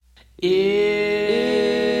If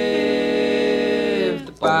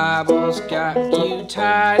the Bible's got you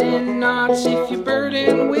tied in knots, if you're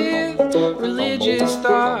burdened with religious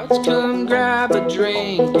thoughts, come grab a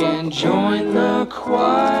drink and join the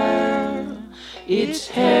choir. It's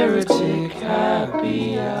Heretic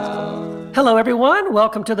Happy Hour. Hello, everyone.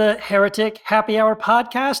 Welcome to the Heretic Happy Hour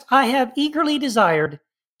podcast. I have eagerly desired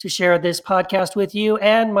to share this podcast with you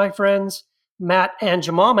and my friends, Matt and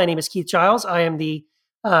Jamal. My name is Keith Giles. I am the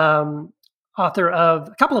author of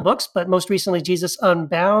a couple of books, but most recently, Jesus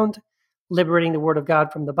Unbound, Liberating the Word of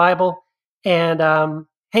God from the Bible. And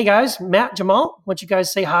hey, guys, Matt, Jamal, why don't you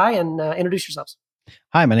guys say hi and introduce yourselves?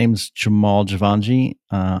 Hi, my name is Jamal Javanji.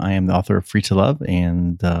 I am the author of Free to Love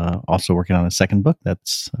and also working on a second book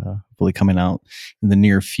that's hopefully coming out in the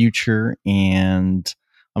near future. And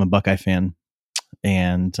I'm a Buckeye fan.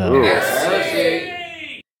 And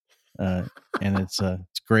and it's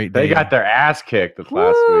great. They got their ass kicked this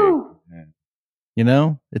last week. Yeah. You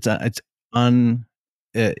know, it's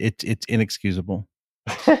inexcusable.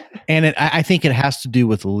 And I think it has to do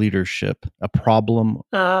with leadership, a problem.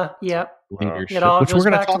 Yep. Leadership, which we're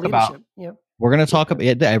going to talk about. Yep. We're going to talk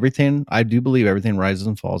about everything. I do believe everything rises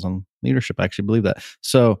and falls on leadership. I actually believe that.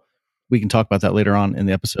 So we can talk about that later on in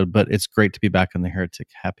the episode, but it's great to be back in the Heretic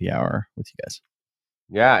Happy Hour with you guys.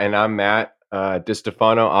 Yeah, and I'm Matt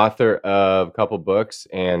DiStefano, author of a couple books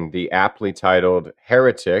and the aptly titled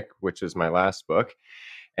Heretic, which is my last book.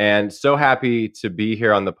 And so happy to be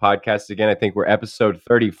here on the podcast again. I think we're episode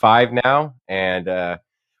 35 now, and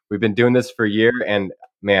we've been doing this for a year, and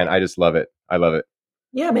man, I just love it. I love it.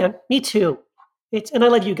 Yeah, man, me too. And I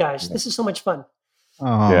love you guys. This is so much fun.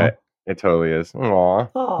 Aww. Yeah, it totally is. Aww.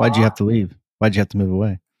 Why'd you have to leave? Why'd you have to move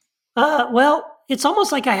away? Well, it's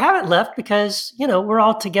almost like I haven't left because, we're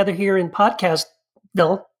all together here in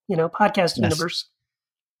Podcastville, podcast universe.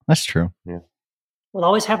 That's true. Yeah. We'll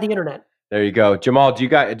always have the internet. There you go. Jamal, do you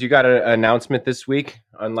got an announcement this week,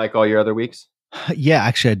 unlike all your other weeks? Yeah,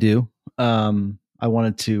 actually I do. I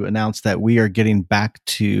wanted to announce that we are getting back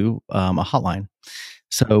to a hotline.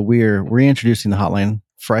 So we're reintroducing the hotline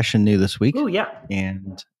fresh and new this week. Oh, yeah.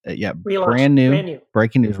 And relaunched, brand new,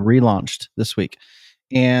 breaking news, relaunched this week.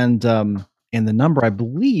 And the number, I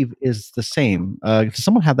believe, is the same. Does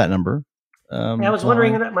someone have that number? I was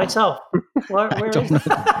wondering that myself. Where is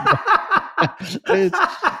it?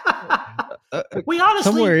 We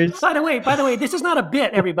honestly, by the way, this is not a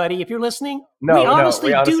bit, everybody. If you're listening, we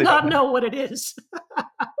honestly do not know what it is.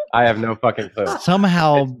 I have no fucking clue.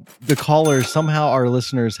 Somehow the callers, our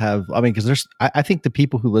listeners have, because I think the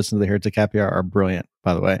people who listen to the Heretic Happy Hour are brilliant,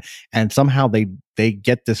 by the way. And somehow they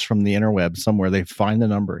get this from the interweb somewhere. They find the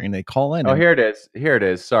number and they call in. Oh, here it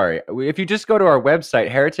is. Sorry. If you just go to our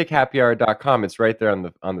website, heretichappyhour.com, it's right there on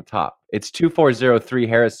the top. It's 2403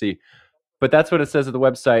 heresy, but that's what it says at the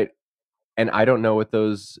website. And I don't know what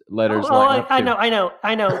those letters line up to. I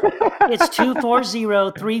know. It's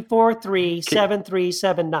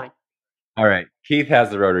 240-343-7379. All right. Keith has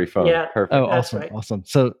the rotary phone. Yeah. Perfect. Oh, awesome. Right. Awesome.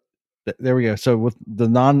 So there we go. So with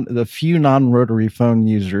the few non-rotary phone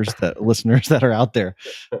users, listeners that are out there,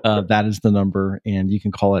 that is the number, and you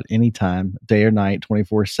can call it anytime, day or night,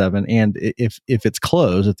 24/7. And if it's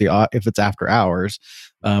closed, if it's after hours,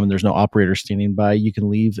 and there's no operator standing by, you can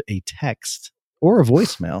leave a text or a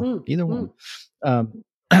voicemail, either one.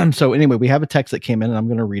 So anyway, we have a text that came in, and I'm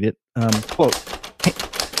going to read it. Quote.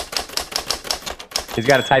 He's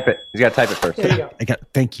got to type it. He's got to type it first. There you go.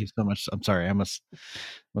 Thank you so much. I'm sorry. I must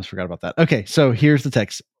forgot about that. Okay, so here's the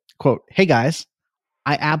text. Quote, "Hey guys,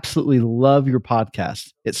 I absolutely love your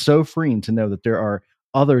podcast. It's so freeing to know that there are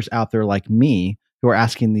others out there like me who are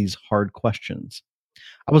asking these hard questions.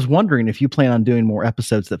 I was wondering if you plan on doing more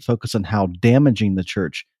episodes that focus on how damaging the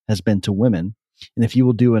church has been to women, and if you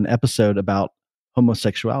will do an episode about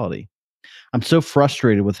homosexuality. I'm so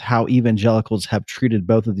frustrated with how evangelicals have treated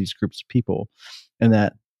both of these groups of people, and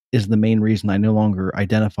that is the main reason I no longer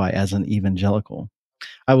identify as an evangelical.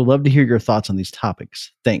 I would love to hear your thoughts on these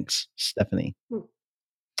topics. Thanks, Stephanie."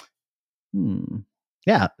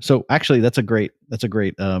 Yeah. So actually, that's a great.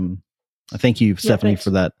 Thank you, Stephanie, for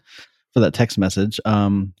that text message.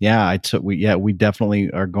 We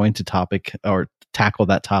definitely are going to tackle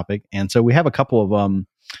that topic, and so we have a couple of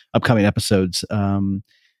upcoming episodes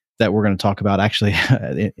that we're going to talk about. Actually,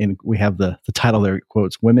 and we have the title there,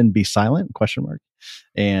 quotes, "Women Be Silent?" ?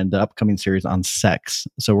 And the upcoming series on sex.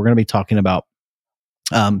 So we're going to be talking about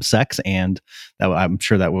sex, and I'm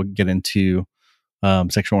sure that we'll get into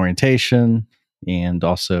sexual orientation, and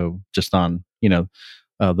also just on the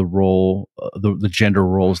role, the gender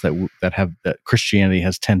roles that Christianity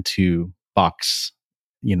has tend to box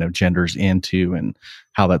genders into, and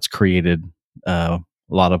how that's created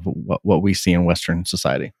a lot of what we see in Western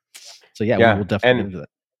society. So yeah, we will definitely get into that.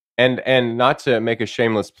 And not to make a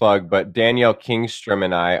shameless plug, but Danielle Kingstrom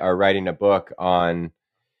and I are writing a book on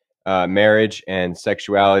marriage and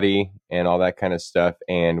sexuality and all that kind of stuff.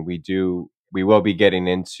 And we will be getting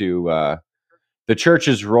into the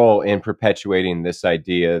church's role in perpetuating this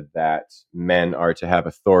idea that men are to have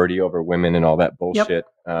authority over women and all that bullshit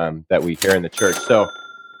that we hear in the church. So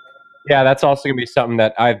yeah, that's also going to be something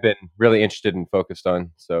that I've been really interested and focused on.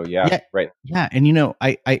 So right. Yeah. And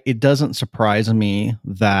I it doesn't surprise me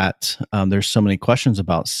that there's so many questions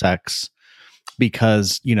about sex,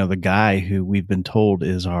 because the guy who we've been told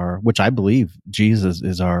is which I believe Jesus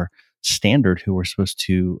is our standard, who we're supposed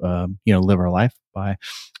to live our life by,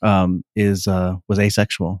 was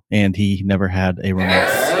asexual, and he never had a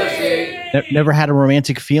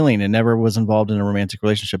romantic feeling and never was involved in a romantic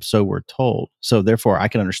relationship, so we're told. So therefore I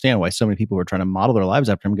can understand why so many people are trying to model their lives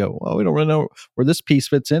after him go, well, we don't really know where this piece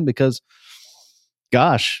fits in, because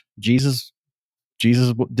gosh, Jesus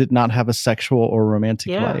did not have a sexual or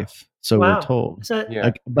romantic life, so we're told.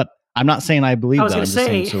 But I'm not saying I believe that. I'm just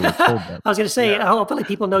saying, so we're told that. I was going to say, hopefully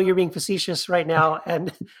people know you're being facetious right now.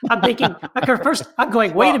 And I'm thinking, first, I'm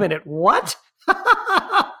going, wait a minute, what?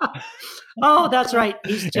 Oh, that's right.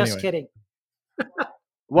 He's just kidding.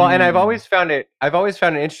 Well, and I've always found it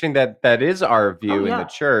interesting that is our view in the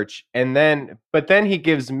church. But then he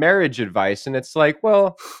gives marriage advice, and it's like,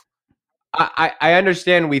 well, I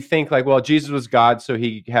understand we think like, well, Jesus was God, so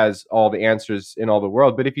he has all the answers in all the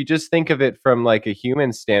world. But if you just think of it from like a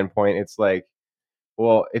human standpoint, it's like,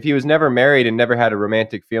 well, if he was never married and never had a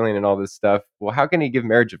romantic feeling and all this stuff, well, how can he give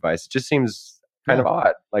marriage advice? It just seems kind of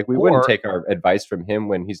odd. Like we wouldn't take our advice from him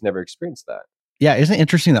when he's never experienced that. Yeah, isn't it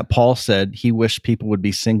interesting that Paul said he wished people would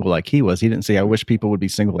be single like he was? He didn't say, I wish people would be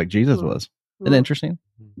single like Jesus was. Isn't that interesting?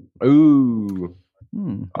 Ooh.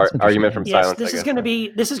 Argument from silence. This is going to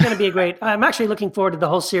be a great. I'm actually looking forward to the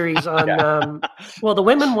whole series on, the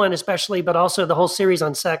women one especially, but also the whole series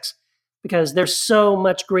on sex, because there's so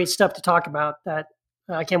much great stuff to talk about that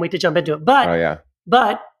I can't wait to jump into it.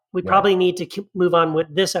 But we probably need to move on with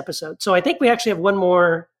this episode. So I think we actually have one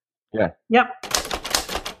more. Yeah. Yep.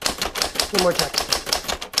 One more text.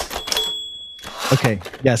 Okay.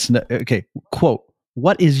 Yes. No, okay. Quote.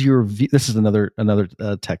 What is your view? This is another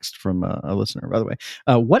text from a listener, by the way.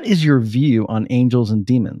 What is your view on angels and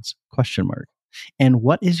demons? ? And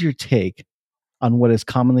what is your take on what is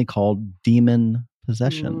commonly called demon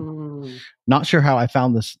possession? Not sure how I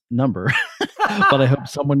found this number, but I hope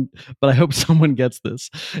someone gets this.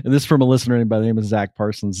 And this is from a listener by the name of Zach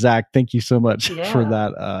Parsons. Zach, thank you so much for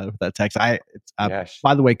that text. By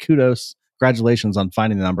the way, kudos. Congratulations on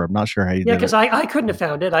finding the number. I'm not sure how you did it. Yeah, because I couldn't have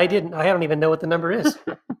found it. I don't even know what the number is.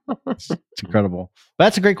 It's incredible. But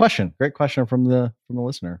that's a great question. Great question from the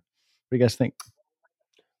listener. What do you guys think?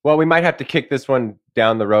 Well, we might have to kick this one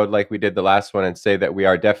down the road like we did the last one and say that we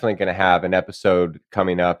are definitely going to have an episode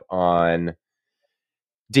coming up on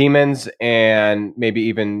demons and maybe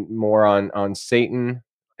even more on Satan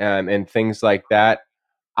and things like that.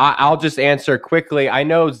 I'll just answer quickly. I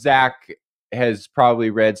know Zach has probably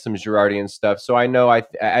read some Girardian stuff, so I know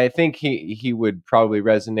I think he would probably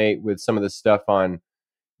resonate with some of the stuff on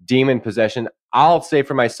demon possession. I'll say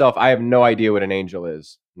for myself, I have no idea what an angel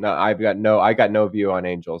is. No, I got no view on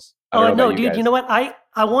angels. Oh no, dude! You know what? I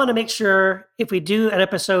want to make sure if we do an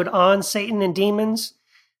episode on Satan and demons,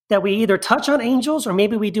 that we either touch on angels or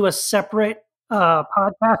maybe we do a separate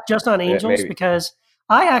podcast just on angels, because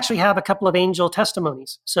I actually have a couple of angel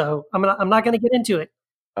testimonies. So I'm not going to get into it.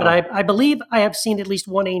 But I believe I have seen at least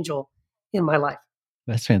one angel in my life.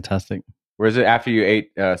 That's fantastic. Was it after you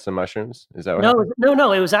ate some mushrooms? Is that what happened?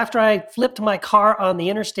 No. It was after I flipped my car on the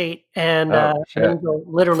interstate, and an angel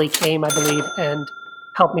literally came, I believe, and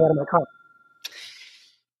helped me out of my car.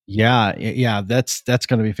 Yeah. That's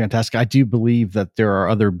going to be fantastic. I do believe that there are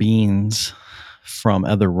other beings from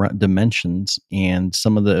other dimensions, and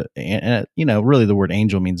some of the, really the word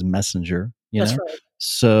angel means messenger. That's right.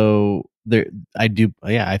 So there, I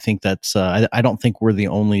think that's. I don't think we're the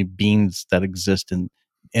only beings that exist, and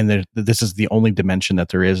this is the only dimension that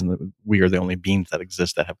there is, and we are the only beings that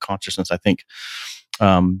exist that have consciousness. I think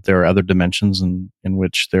there are other dimensions in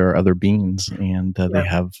which there are other beings, and they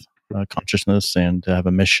have consciousness and have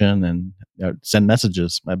a mission and send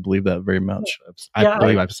messages. I believe that very much. I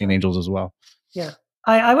believe I've seen angels as well. Yeah,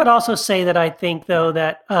 I would also say that I think though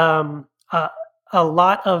that a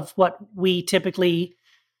lot of what we typically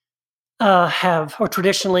have or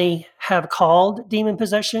traditionally have called demon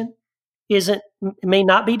possession may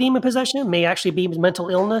not be demon possession, may actually be mental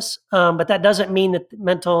illness. But that doesn't mean that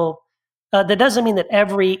that doesn't mean that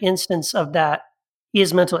every instance of that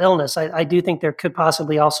is mental illness. I do think there could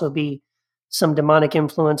possibly also be some demonic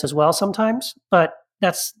influence as well sometimes, but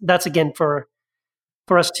that's again for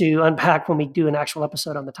us to unpack when we do an actual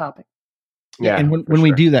episode on the topic. Yeah, and when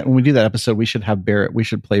we do that episode, we should have Barrett. We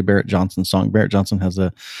should play Barrett Johnson's song. Barrett Johnson has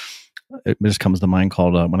it just comes to mind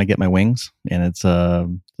called "When I Get My Wings," and it's I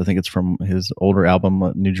think it's from his older album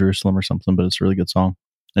New Jerusalem or something, but it's a really good song.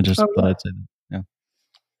 I just thought I'd say that. Yeah,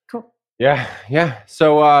 cool. Yeah.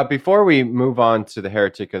 So before we move on to the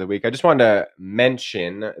Heretic of the Week, I just wanted to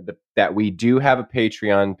mention that we do have a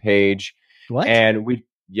Patreon page. What? And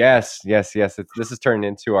yes. This is turned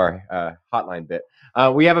into our hotline bit.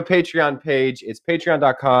 We have a Patreon page. It's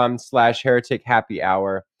patreon.com/heretic happy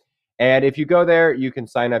hour. And if you go there, you can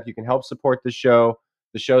sign up. You can help support the show.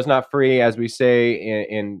 The show's not free, as we say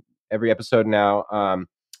in every episode now.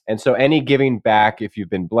 And so any giving back, if you've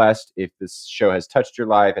been blessed, if this show has touched your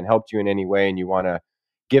life and helped you in any way and you want to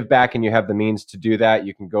give back and you have the means to do that,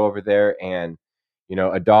 you can go over there and,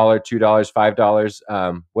 $1, $2,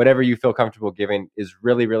 $5, whatever you feel comfortable giving is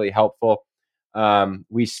really, really helpful.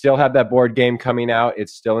 We still have that board game coming out.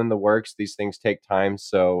 It's still in the works. These things take time.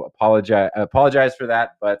 So apologize for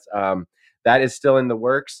that, but that is still in the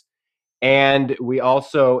works. And we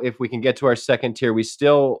also, if we can get to our second tier, we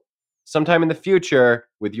still, sometime in the future,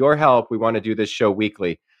 with your help, we want to do this show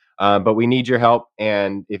weekly. But we need your help.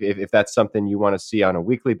 And if that's something you want to see on a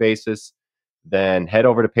weekly basis, then head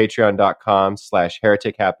over to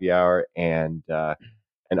patreon.com/heretic happy hour and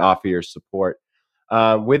offer your support.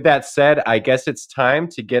 With that said, I guess it's time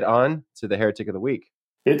to get on to the Heretic of the Week.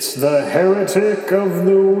 It's the Heretic of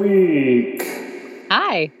the Week.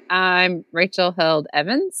 Hi, I'm Rachel Held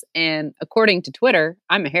Evans, and according to Twitter,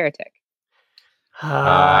 I'm a heretic.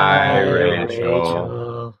 Hi,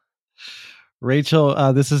 Rachel.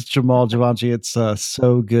 Rachel, this is Jamal Javanji. It's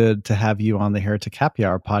so good to have you on the Heretic Happy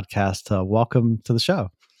Hour podcast. Welcome to the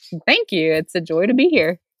show. Thank you. It's a joy to be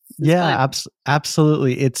here.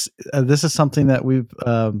 Absolutely. It's this is something that we've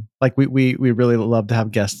we really love to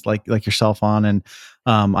have guests like yourself on. And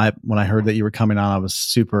when I heard that you were coming on, I was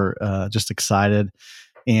super just excited.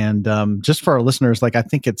 And just for our listeners, I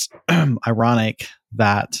think it's ironic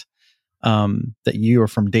that that you are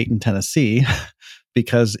from Dayton, Tennessee,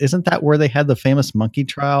 because isn't that where they had the famous monkey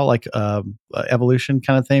trial, evolution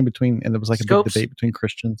kind of thing and there was a big debate between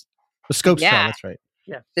Christians. The Scopes trial, that's right.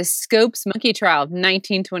 Yeah, the Scopes monkey trial of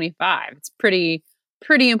 1925. It's pretty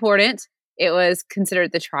important. It was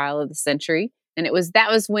considered the trial of the century, and that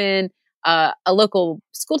was when a local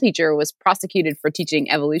school teacher was prosecuted for teaching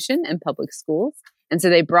evolution in public schools. And so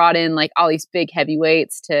they brought in all these big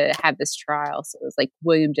heavyweights to have this trial. So it was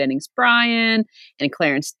William Jennings Bryan and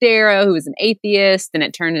Clarence Darrow, who was an atheist. And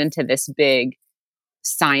it turned into this big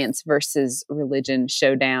science versus religion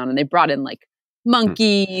showdown. And they brought in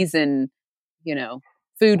monkeys and,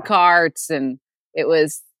 food carts. And it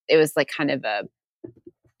was kind of it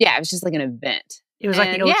was just an event. It was the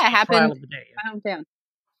it happened trial of the day. My hometown.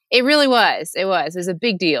 It really was. It was a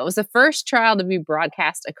big deal. It was the first trial to be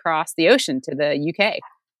broadcast across the ocean to the UK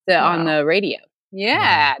on the radio.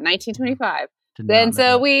 Yeah, wow. 1925. Then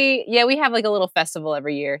so we have a little festival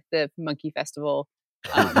every year, the Monkey Festival.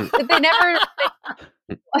 They never.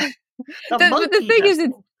 The thing is,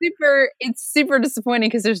 it's super disappointing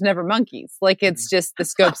because there's never monkeys. It's just the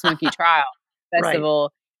Scopes Monkey Trial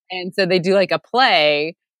Festival, right. And so they do a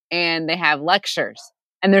play and they have lectures.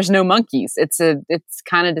 And there's no monkeys. It's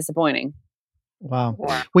kind of disappointing. Wow.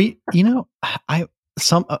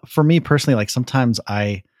 For me personally, sometimes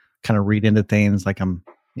I kind of read into things I'm,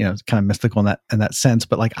 kind of mystical in that sense.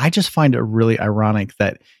 But I just find it really ironic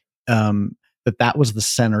that that was the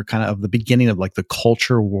center kind of the beginning of the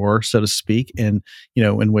culture war, so to speak, in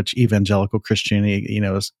which evangelical Christianity,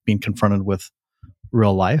 is being confronted with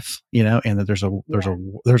real life, and that there's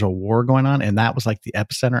a war going on, and that was the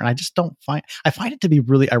epicenter. And I just I find it to be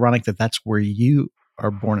really ironic that that's where you are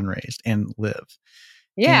born and raised and live.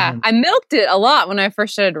 Yeah, I milked it a lot when I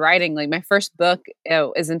first started writing. My first book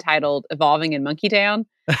is entitled "Evolving in Monkeytown."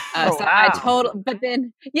 But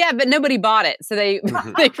nobody bought it, so they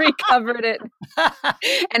recovered it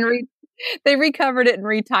and they recovered it and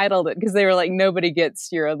retitled it because they were nobody gets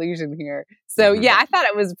your illusion here. So I thought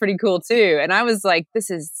it was pretty cool too. And I was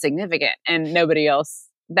this is significant, and nobody else,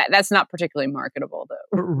 that's not particularly marketable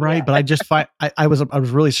though. Right. Yeah. But I just find, I was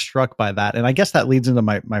really struck by that. And I guess that leads into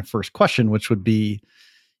my first question, which would be,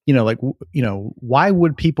 why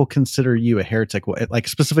would people consider you a heretic?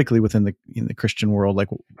 Specifically within the Christian world,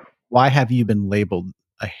 why have you been labeled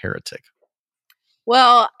a heretic?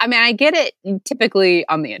 Well, I get it typically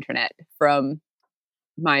on the internet from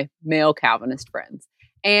my male Calvinist friends.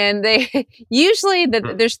 And they usually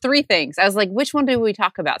there's three things. I was like, which one do we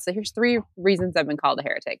talk about? So here's three reasons I've been called a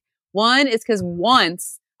heretic. One is because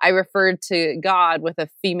once I referred to God with a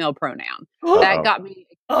female pronoun. That got me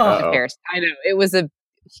accused of heresy. I know, it was a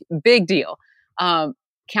big deal.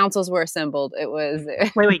 Councils were assembled. It was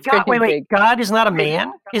wait. God is not a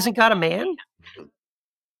man? Isn't God a man?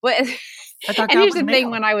 And here's the thing: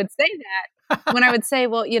 when I would say that, when I would say,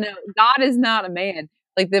 "Well, God is not a man,"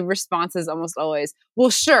 like the response is almost always, "Well,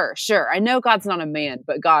 sure. I know God's not a man,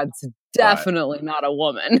 but God's definitely not a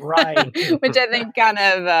woman." Right. Which I think kind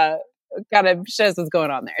of shows what's going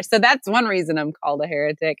on there. So that's one reason I'm called a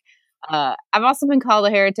heretic. I've also been called a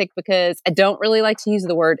heretic because I don't really like to use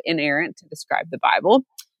the word inerrant to describe the Bible.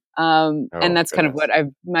 And that's kind of what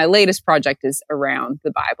my latest project is around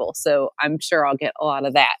the Bible. So I'm sure I'll get a lot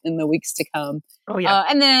of that in the weeks to come. Oh, yeah.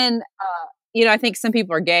 And then, I think some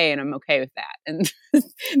people are gay and I'm okay with that. And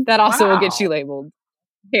that also will get you labeled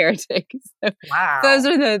heretic. So those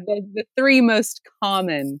are the three most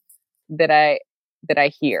common that I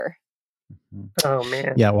hear. Oh,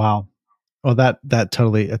 man. Yeah. Wow. Well, that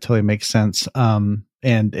totally makes sense. And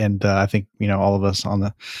I think, all of us on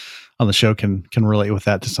the show can relate with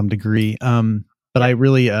that to some degree. But I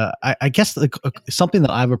really, I guess something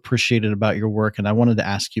that I've appreciated about your work, and I wanted to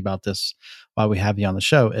ask you about this while we have you on the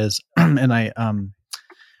show is, and I,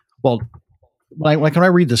 when I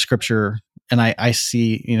read the scripture and I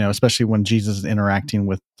see, especially when Jesus is interacting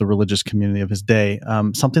with the religious community of his day,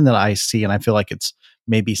 something that I see, and I feel like it's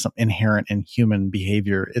maybe some inherent in human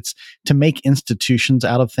behavior. It's to make institutions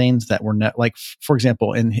out of things that were not, like, for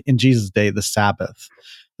example, in Jesus' day, the Sabbath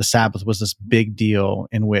was this big deal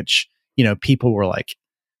in which, people were like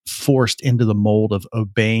forced into the mold of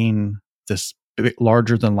obeying this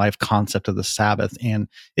larger than life concept of the Sabbath. And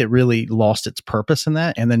it really lost its purpose in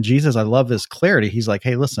that. And then Jesus, I love his clarity. He's like,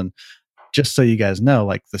 hey, listen, just so you guys know,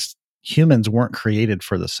 like, humans weren't created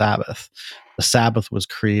for the Sabbath. The Sabbath was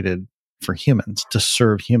created for humans, to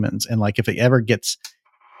serve humans. And like, if it ever gets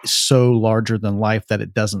so larger than life that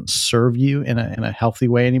it doesn't serve you in a healthy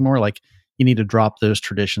way anymore, like, you need to drop those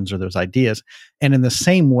traditions or those ideas. And in the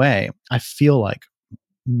same way, I feel like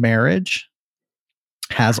marriage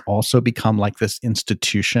has also become like this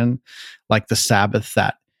institution, like the Sabbath,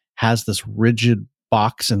 that has this rigid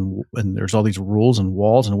box and there's all these rules and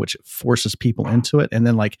walls in which it forces people into it. And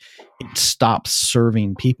then like it stops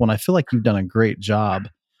serving people. And I feel like you've done a great job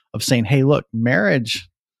of saying, hey, look, marriage,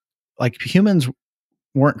 like, humans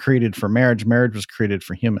weren't created for marriage. Marriage was created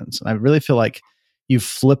for humans. And I really feel like you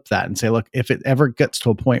flip that and say, look, if it ever gets to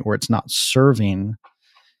a point where it's not serving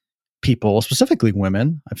people, specifically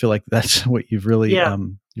women, I feel like that's what you've really,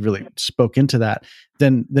 you really spoke into that.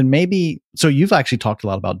 Then maybe, so you've actually talked a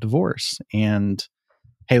lot about divorce and,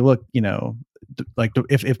 hey, look, like,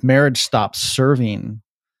 if marriage stops serving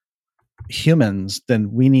humans,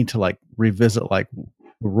 then we need to like revisit like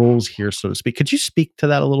the rules here, so to speak. Could you speak to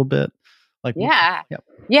that a little bit? Like, yeah,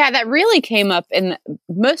 that really came up in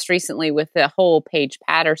most recently with the whole Paige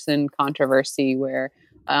Patterson controversy, where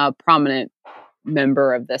a prominent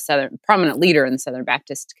member of prominent leader in the Southern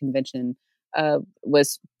Baptist Convention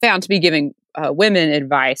was found to be giving women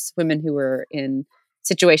advice, women who were in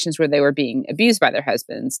situations where they were being abused by their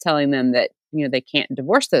husbands, telling them that they can't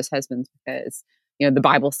divorce those husbands because the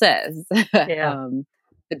Bible says the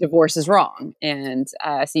divorce is wrong, and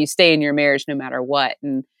so you stay in your marriage no matter what.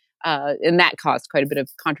 And that caused quite a bit of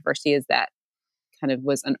controversy as that kind of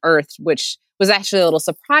was unearthed, which was actually a little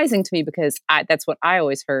surprising to me because that's what I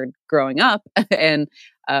always heard growing up. And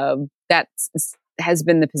that has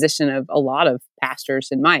been the position of a lot of pastors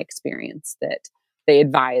in my experience, that they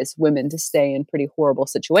advise women to stay in pretty horrible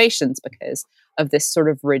situations because of this sort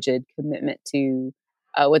of rigid commitment to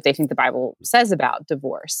what they think the Bible says about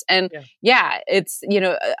divorce. And it's,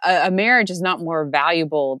 a marriage is not more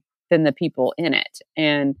valuable than the people in it.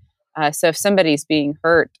 And so if somebody's being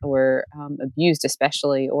hurt or abused,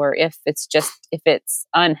 especially, or if it's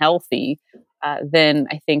unhealthy, then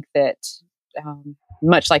I think that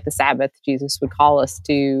much like the Sabbath, Jesus would call us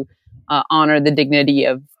to honor the dignity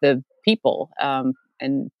of the people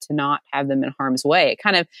and to not have them in harm's way. It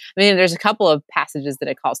kind of, there's a couple of passages that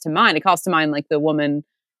it calls to mind. It calls to mind like the woman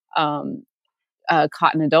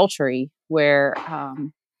caught in adultery, where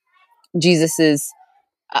Jesus is,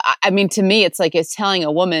 to me, it's like it's telling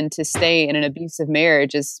a woman to stay in an abusive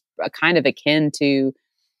marriage is kind of akin to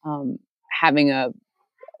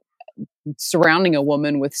surrounding a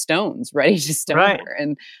woman with stones, ready to stone her.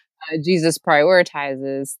 And Jesus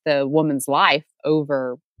prioritizes the woman's life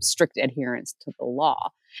over strict adherence to the law.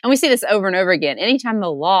 And we see this over and over again. Anytime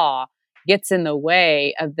the law gets in the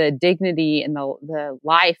way of the dignity and the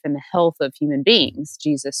life and the health of human beings,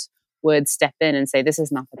 Jesus would step in and say, this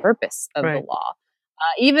is not the purpose of the law.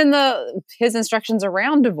 Even his instructions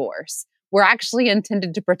around divorce were actually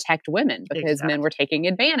intended to protect women, because men were taking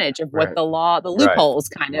advantage of what the loopholes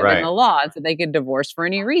kind of in the law, so they could divorce for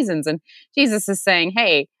any reasons. And Jesus is saying,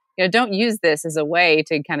 hey, don't use this as a way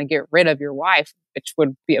to kind of get rid of your wife, which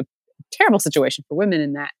would be a terrible situation for women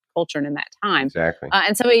in that culture and in that time. Exactly.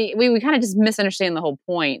 And so we kind of just misunderstand the whole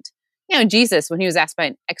point. Jesus, when he was asked by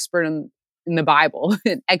an expert in the Bible,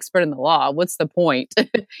 an expert in the law, what's the point?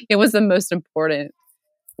 It was the most important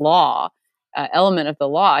law element of the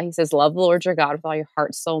law. He says, love the Lord your God with all your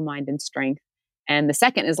heart, soul, mind, and strength. And the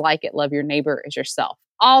second is like it, love your neighbor as yourself.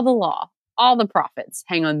 All the law, all the prophets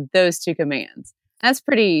hang on those two commands. That's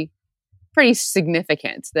pretty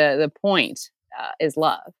significant. The point is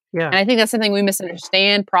love. Yeah. And I think that's something we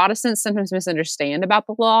misunderstand. Protestants sometimes misunderstand about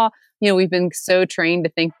the law. We've been so trained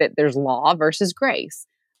to think that there's law versus grace.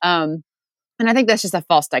 And I think that's just a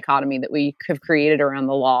false dichotomy that we have created around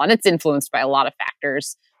the law. And it's influenced by a lot of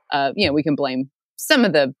factors. We can blame some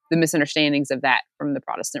of the misunderstandings of that from the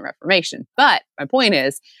Protestant Reformation. But my point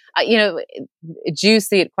is, Jews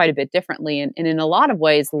see it quite a bit differently. And in a lot of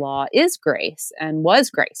ways, law is grace and was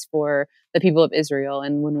grace for the people of Israel.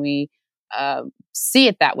 And when we see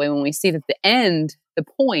it that way, when we see that the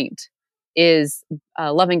point is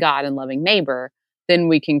loving God and loving neighbor, then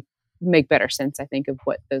we can make better sense, I think, of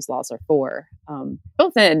what those laws are for,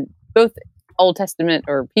 both Old Testament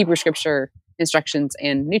or Hebrew Scripture instructions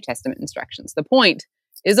and New Testament instructions. The point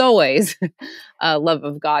is always love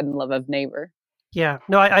of God and love of neighbor. Yeah,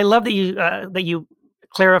 no, I love that you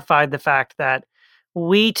clarified the fact that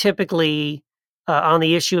we typically on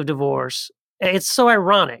the issue of divorce, it's so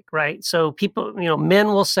ironic, right? So people, men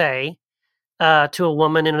will say to a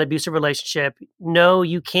woman in an abusive relationship, no,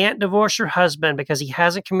 you can't divorce your husband because he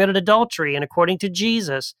hasn't committed adultery. And according to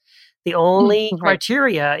Jesus, the only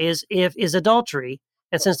criteria is adultery.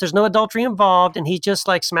 And since there's no adultery involved and he's just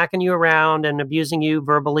like smacking you around and abusing you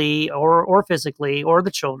verbally or physically or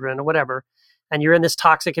the children or whatever, and you're in this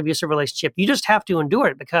toxic abusive relationship, you just have to endure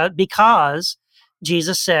it because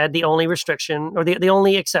Jesus said the only restriction or the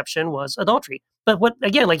only exception was adultery. But what,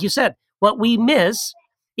 again, like you said, what we miss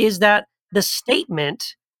is that the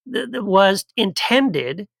statement that was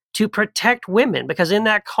intended to protect women, because in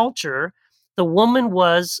that culture, the woman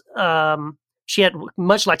was, she had,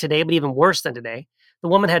 much like today, but even worse than today, the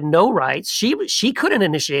woman had no rights. She couldn't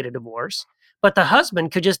initiate a divorce, but the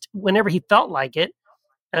husband could just, whenever he felt like it,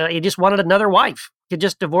 he just wanted another wife, could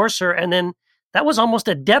just divorce her. And then that was almost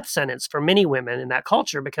a death sentence for many women in that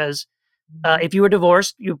culture, because if you were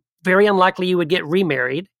divorced, very unlikely you would get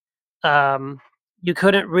remarried. You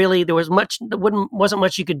couldn't really, wasn't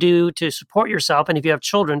much you could do to support yourself. And if you have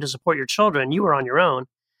children, to support your children, you were on your own.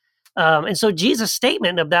 And so Jesus'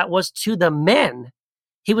 statement of that was to the men.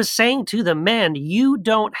 He was saying to the men, you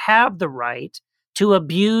don't have the right to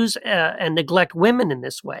abuse and neglect women in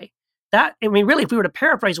this way. Really, if we were to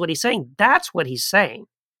paraphrase what he's saying, that's what he's saying.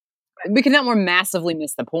 We cannot more massively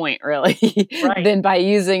miss the point, really, than by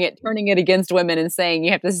turning it against women and saying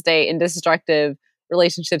you have to stay in destructive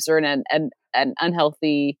relationships or in an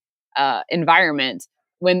unhealthy environment,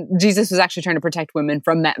 when Jesus was actually trying to protect women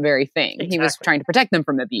from that very thing. Exactly. He was trying to protect them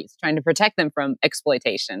from abuse, trying to protect them from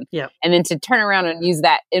exploitation. Yeah. And then to turn around and use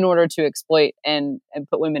that in order to exploit and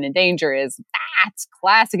put women in danger that's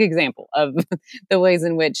classic example of the ways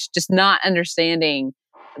in which just not understanding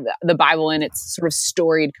the Bible in its sort of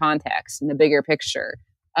storied context and the bigger picture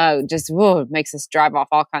makes us drive off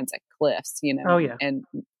all kinds of cliffs, Oh, yeah. And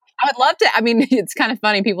I would love to, it's kind of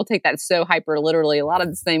funny. People take that so hyper literally. A lot of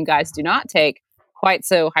the same guys do not take quite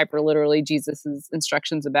so hyper literally Jesus's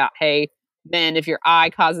instructions about, hey, men, if your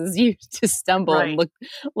eye causes you to stumble and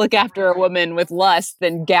look after a woman with lust,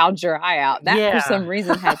 then gouge your eye out. That for some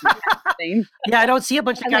reason hasn't happened. Yeah, I don't see a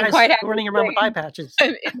bunch of guys running around with eye patches.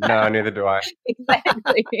 No, neither do I.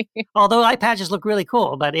 Exactly. Although eye patches look really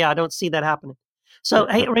cool, but I don't see that happening. So,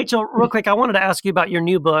 hey, Rachel, real quick, I wanted to ask you about your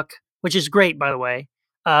new book, which is great, by the way.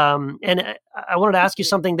 And I wanted to ask you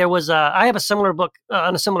something. There was I have a similar book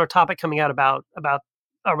on a similar topic coming out about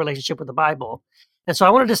our relationship with the Bible, and so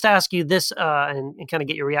I wanted just to ask you this and kind of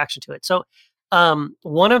get your reaction to it. So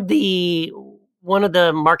one of the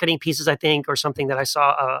marketing pieces, I think, or something that I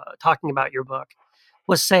saw talking about your book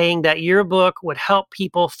was saying that your book would help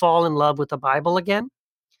people fall in love with the Bible again.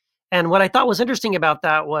 And what I thought was interesting about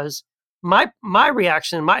that was my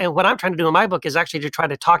reaction, and what I'm trying to do in my book is actually to try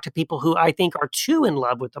to talk to people who I think are too in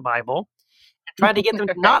love with the Bible, and try to get them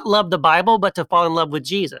to not love the Bible, but to fall in love with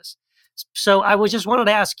Jesus. So I was just wanted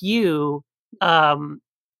to ask you,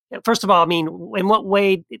 First of all, I mean, in what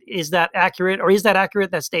way is that accurate? Or is that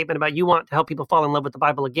accurate, that statement about you want to help people fall in love with the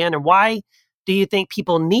Bible again? And why do you think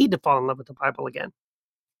people need to fall in love with the Bible again?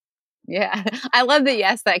 Yeah, I love that you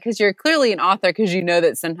asked that because you're clearly an author because you know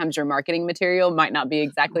that sometimes your marketing material might not be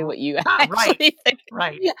exactly what you actually think.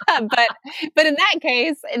 Right. But in that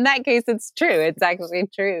case, it's true. It's actually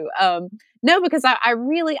true. No, because I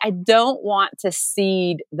really don't want to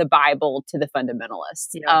cede the Bible to the fundamentalists.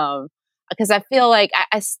 Yeah. Because I feel like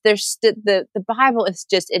the Bible is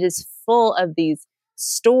it is full of these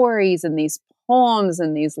stories and these poems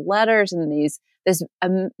and these letters and this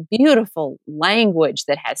beautiful language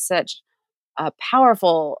that has such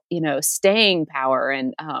powerful, staying power.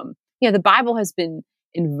 And, the Bible has been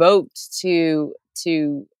invoked to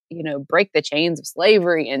break the chains of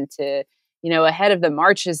slavery and to, ahead of the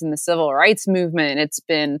marches in the civil rights movement. It's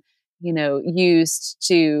been, used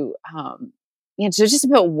to, to just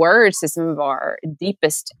put words to some of our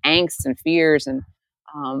deepest angst and fears and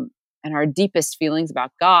our deepest feelings about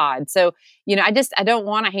God. So, I don't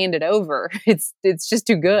want to hand it over. It's just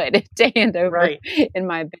too good to hand over, right, in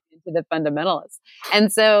my opinion, to the fundamentalists.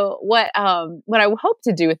 And so what I hope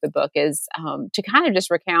to do with the book is to kind of just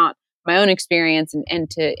recount my own experience and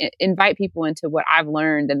to invite people into what I've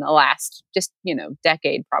learned in the last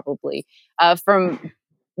decade, probably, from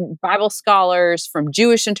Bible scholars, from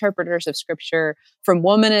Jewish interpreters of Scripture, from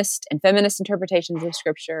womanist and feminist interpretations of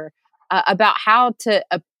Scripture, about how to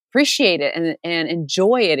appreciate it and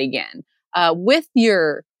enjoy it again, with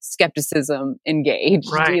your skepticism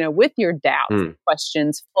engaged, right, with your doubts and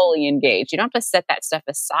questions fully engaged. You don't have to set that stuff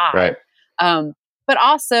aside. Right. But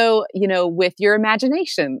also, with your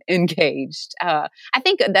imagination engaged. I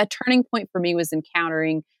think that turning point for me was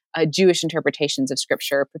encountering Jewish interpretations of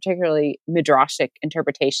Scripture, particularly Midrashic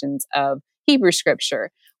interpretations of Hebrew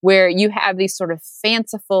Scripture, where you have these sort of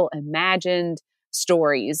fanciful, imagined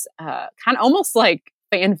stories, kind of almost like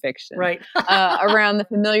fan fiction, right, around the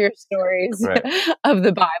familiar stories Right. of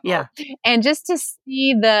the Bible. Yeah. And just to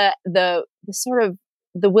see the sort of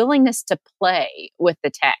the willingness to play with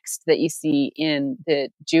the text that you see in the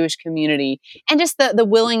Jewish community, and just the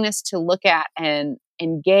willingness to look at and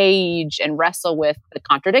engage and wrestle with the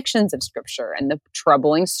contradictions of Scripture and the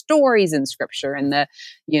troubling stories in Scripture and the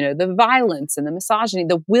violence and the misogyny,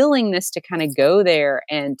 the willingness to kind of go there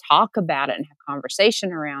and talk about it and have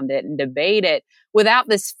conversation around it and debate it without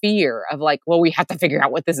this fear of like, well, we have to figure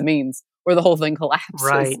out what this means or the whole thing collapses.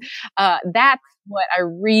 Right. That's what I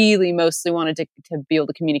really mostly wanted to be able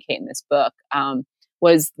to communicate in this book,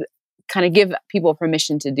 was kind of give people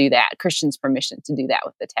permission to do that, Christians permission to do that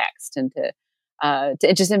with the text, and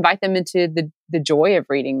to just invite them into the joy of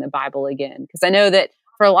reading the Bible again. Because I know that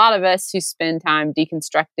for a lot of us who spend time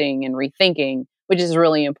deconstructing and rethinking, which is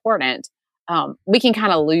really important, we can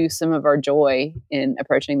kind of lose some of our joy in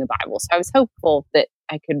approaching the Bible. So I was hopeful that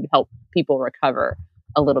I could help people recover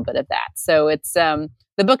a little bit of that. So it's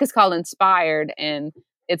the book is called Inspired, and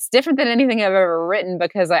it's different than anything I've ever written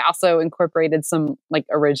because I also incorporated some like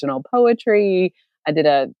original poetry. I did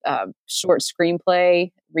a short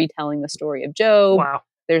screenplay retelling the story of Job. Wow.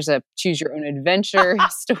 There's a choose your own adventure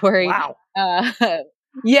story. Wow.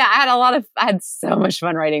 Yeah, I had so much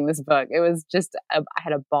fun writing this book. It was just, I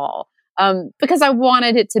had a ball. Because I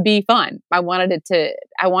wanted it to be fun. I wanted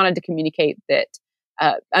to communicate that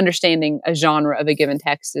understanding a genre of a given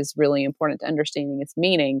text is really important to understanding its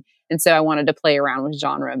meaning. And so I wanted to play around with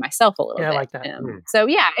genre myself a little bit. I like that. So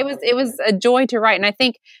yeah, it was a joy to write. And I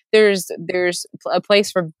think there's a place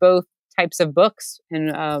for both types of books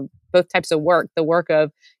and both types of work. The work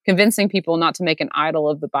of convincing people not to make an idol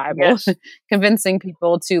of the Bible, yes. Convincing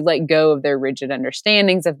people to let go of their rigid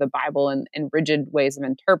understandings of the Bible and rigid ways of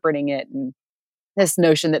interpreting it, and this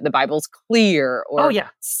notion that the Bible's clear or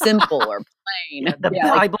simple or plain. Yeah, the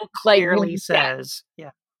Bible clearly says,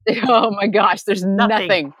 oh my gosh, there's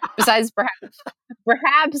nothing besides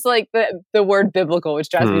perhaps like the word biblical, which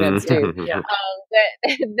drives me nuts too. Yeah.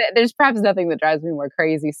 There's perhaps nothing that drives me more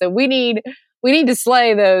crazy. So we need to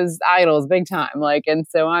slay those idols big time. And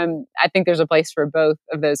so I think there's a place for both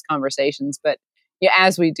of those conversations. But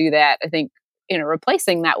as we do that, I think,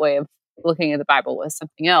 replacing that way of looking at the Bible with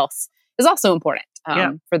something else is also important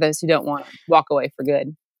for those who don't want to walk away for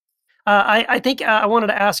good. I think I wanted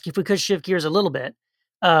to ask if we could shift gears a little bit.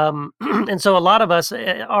 And so a lot of us,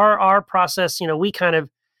 our process, we kind of,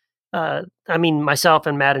 myself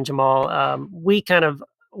and Matt and Jamal, we kind of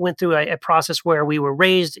went through a process where we were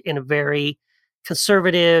raised in a very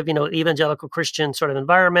conservative, evangelical Christian sort of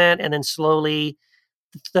environment, and then slowly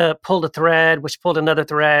pulled a thread, which pulled another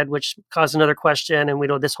thread, which caused another question. And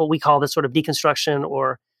we call this sort of deconstruction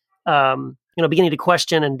or beginning to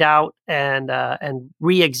question and doubt and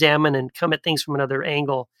re-examine and come at things from another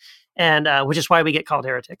angle, and which is why we get called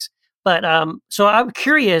heretics. But so I'm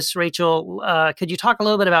curious, Rachel, could you talk a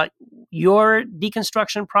little bit about your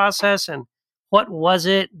deconstruction process, and what was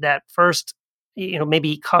it that first,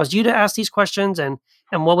 maybe caused you to ask these questions, and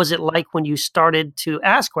what was it like when you started to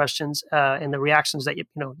ask questions, and the reactions that you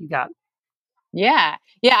got? Yeah.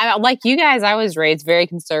 Like you guys, I was raised very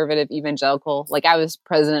conservative, evangelical. Like I was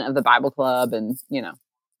president of the Bible Club, and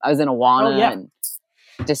I was in Awana, and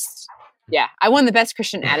just I won the Best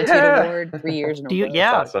Christian Attitude Award 3 years in a row.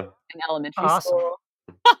 That's awesome. In elementary school.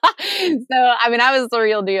 So I was the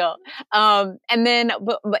real deal. And then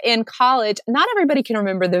but in college, not everybody can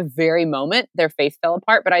remember the very moment their faith fell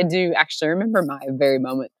apart, but I do actually remember my very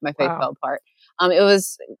moment my faith fell apart. It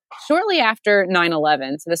was shortly after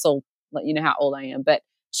 9/11. So this will let you know how old I am. But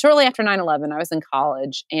shortly after 9/11, I was in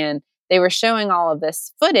college, and they were showing all of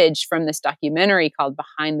this footage from this documentary called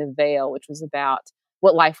Behind the Veil, which was about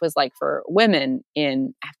what life was like for women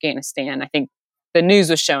in Afghanistan. I think the news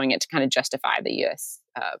was showing it to kind of justify the U.S.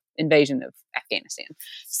 Invasion of Afghanistan.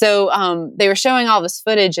 So they were showing all this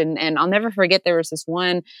footage, and I'll never forget, there was this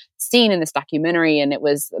one scene in this documentary, and it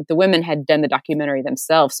was the women had done the documentary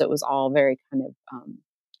themselves, so it was all very kind of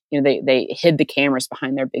they hid the cameras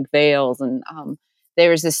behind their big veils, and there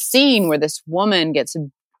was this scene where this woman gets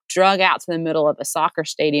drug out to the middle of a soccer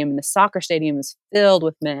stadium, and the soccer stadium is filled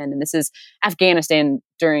with men. And this is Afghanistan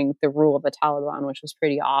during the rule of the Taliban, which was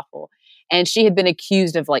pretty awful. And she had been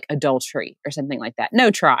accused of like adultery or something like that.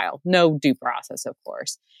 No trial, no due process, of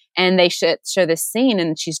course. And they show this scene,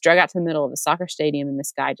 and she's drug out to the middle of the soccer stadium, and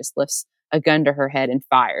this guy just lifts a gun to her head and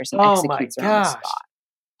fires and executes her on the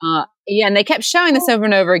spot. And they kept showing this over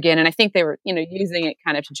and over again, and I think they were, using it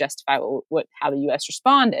kind of to justify how the U.S.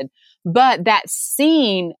 responded. But that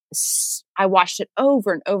scene, I watched it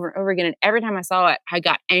over and over and over again, and every time I saw it, I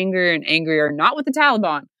got angrier and angrier, not with the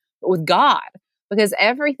Taliban, but with God, because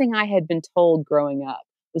everything I had been told growing up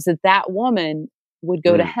was that woman would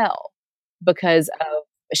go to hell because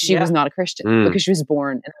she was not a Christian, because she was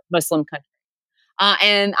born in a Muslim country.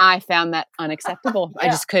 And I found that unacceptable. I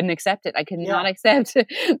just couldn't accept it. I could not accept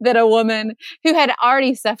that a woman who had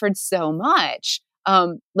already suffered so much,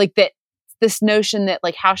 like that, this notion that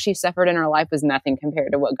like how she suffered in her life was nothing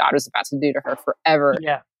compared to what God was about to do to her forever,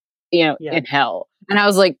 in hell. And I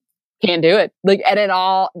was like, can't do it. Like, and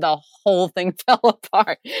the whole thing fell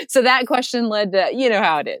apart. So that question led to,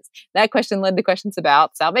 how it is. That question led to questions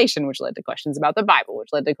about salvation, which led to questions about the Bible, which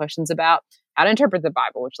led to questions about how to interpret the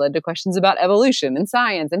Bible, which led to questions about evolution and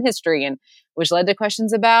science and history, and which led to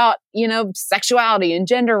questions about, sexuality and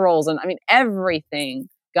gender roles. And everything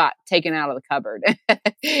got taken out of the cupboard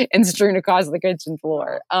and strewn across the kitchen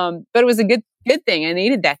floor. But it was a good thing. I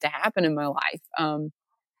needed that to happen in my life. I'm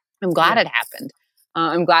glad it happened.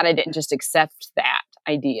 I'm glad I didn't just accept that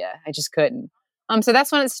idea. I just couldn't. So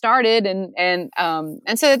that's when it started. And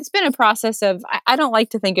so it's been a process of, I don't like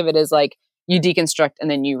to think of it as like you deconstruct and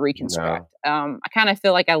then you reconstruct. No. I kind of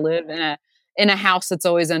feel like I live in a house that's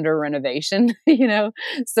always under renovation,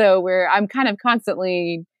 so where I'm kind of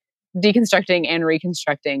constantly deconstructing and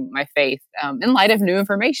reconstructing my faith, in light of new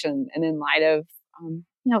information and in light of,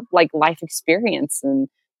 like life experience and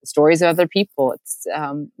the stories of other people. It's,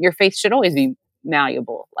 your faith should always be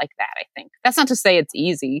malleable like that. I think that's not to say it's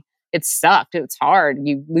easy. It sucked. It's hard.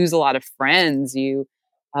 You lose a lot of friends. You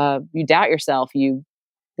doubt yourself.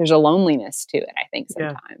 There's a loneliness to it, I think,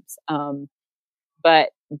 sometimes. But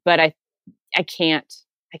I can't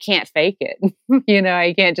fake it.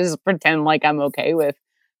 I can't just pretend like I'm okay with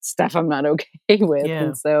stuff I'm not okay with. Yeah.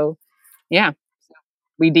 And so,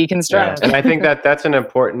 we deconstruct. Yeah. And I think that's an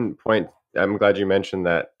important point. I'm glad you mentioned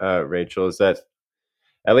that, Rachel, is that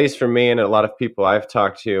at least for me and a lot of people I've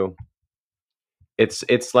talked to,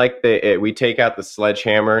 it's like we take out the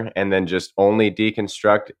sledgehammer and then just only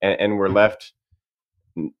deconstruct, and we're left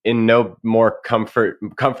in no more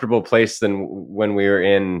comfortable place than when we were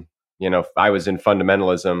in, I was in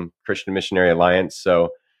fundamentalism, Christian Missionary Alliance, so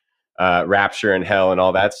rapture and hell and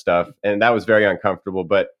all that stuff, and that was very uncomfortable.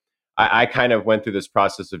 But I kind of went through this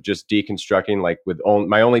process of just deconstructing, like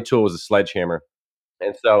my only tool was a sledgehammer.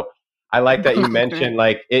 And so I like that you mentioned,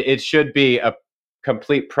 like, it should be a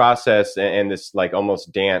complete process and this like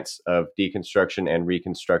almost dance of deconstruction and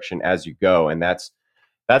reconstruction as you go. And that's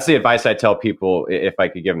the advice I tell people, if I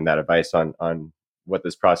could give them that advice on what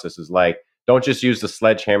this process is like. Don't just use the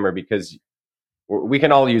sledgehammer, because we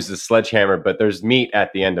can all use the sledgehammer, but there's meat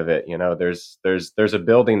at the end of it. There's a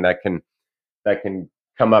building that can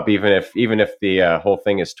come up even if the whole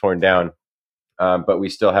thing is torn down, but we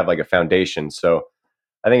still have like a foundation. So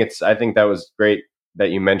I think that was great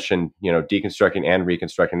that you mentioned, deconstructing and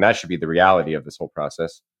reconstructing, that should be the reality of this whole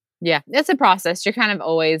process. Yeah, it's a process. You're kind of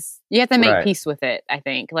you have to make Right. peace with it, I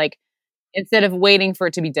think. Like, instead of waiting for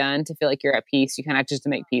it to be done to feel like you're at peace, you kind of have just to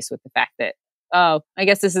make peace with the fact that, oh, I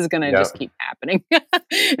guess this is going to just keep happening.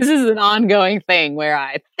 This is an ongoing thing where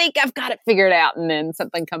I think I've got it figured out, and then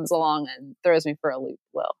something comes along and throws me for a loop.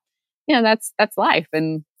 Well, that's life.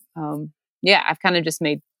 And I've kind of just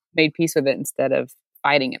made peace with it instead of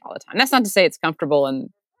fighting it all the time. That's not to say it's comfortable, and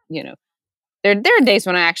there are days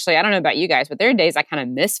when I don't know about you guys, but there are days I kind of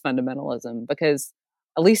miss fundamentalism because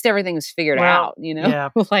at least everything's figured out, Yeah.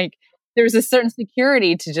 Like, there's a certain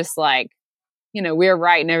security to just like, we're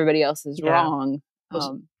right and everybody else is wrong.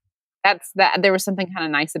 There was something kind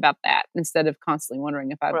of nice about that instead of constantly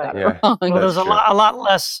wondering if I've got it wrong. Well, there's a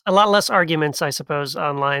lot less arguments, I suppose,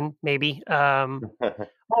 online, maybe.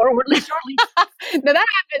 Or at least no, that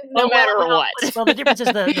happens no matter what. Well, the difference is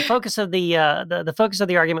the focus of the focus of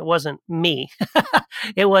the argument wasn't me;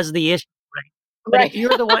 it was the issue, right? But if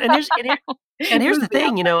you're the one, and here's the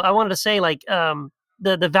thing, I wanted to say, like,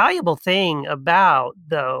 the valuable thing about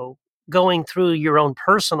though going through your own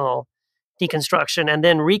personal deconstruction and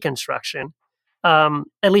then reconstruction,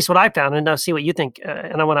 at least what I found, and I'll see what you think,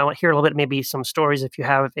 and I want to hear a little bit, maybe some stories if you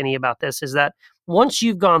have any about this, is that once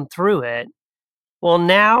you've gone through it, well,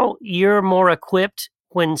 now you're more equipped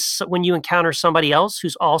when you encounter somebody else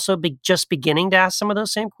who's also just beginning to ask some of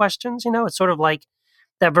those same questions. It's sort of like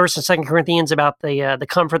that verse in 2 Corinthians about the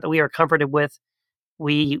comfort that we are comforted with,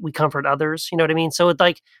 we comfort others. You know what I mean? So it's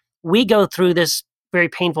like we go through this very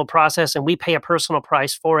painful process and we pay a personal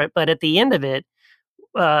price for it. But at the end of it,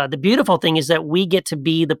 the beautiful thing is that we get to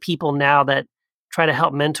be the people now that try to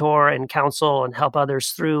help mentor and counsel and help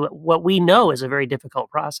others through what we know is a very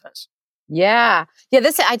difficult process. Yeah.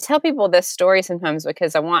 I tell people this story sometimes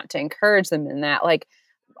because I want to encourage them in that. Like,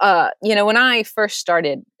 when I first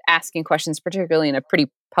started asking questions, particularly in a pretty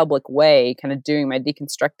public way, kind of doing my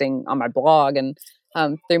deconstructing on my blog and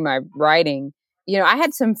through my writing, I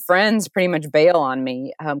had some friends pretty much bail on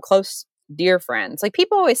me, close, dear friends. Like,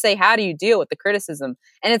 people always say, how do you deal with the criticism?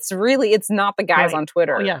 And it's not the guys on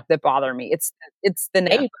Twitter that bother me. It's the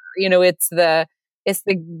neighbor, it's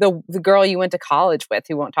the girl you went to college with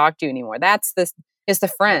who won't talk to you anymore. It's the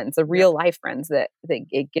friends, the real life friends that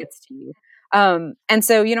it gets to you. And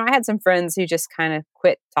so, I had some friends who just kind of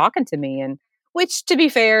quit talking to me, and which, to be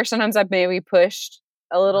fair, sometimes I've maybe pushed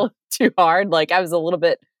a little too hard. Like, I was a little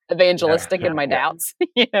bit evangelistic in my doubts,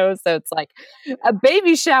 so it's like a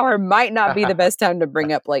baby shower might not be the best time to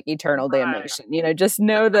bring up like eternal damnation. Just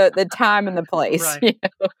know the time and the place. Right.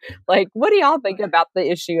 Like, what do y'all think about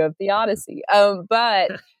the issue of theodicy? So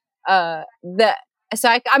I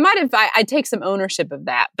might have I take some ownership of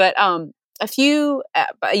that, but about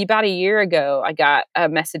a year ago, I got a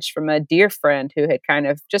message from a dear friend who had kind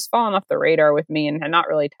of just fallen off the radar with me and had not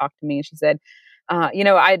really talked to me, and she said,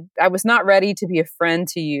 I was not ready to be a friend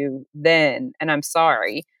to you then, and I'm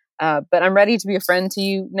sorry, but I'm ready to be a friend to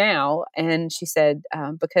you now. And she said,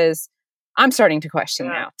 because I'm starting to question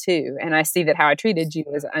now too, and I see that how I treated you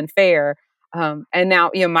was unfair. And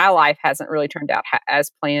now, my life hasn't really turned out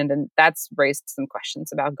as planned, and that's raised some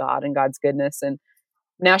questions about God and God's goodness. And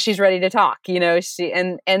now she's ready to talk,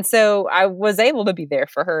 and so I was able to be there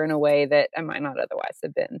for her in a way that I might not otherwise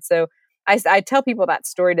have been. So I tell people that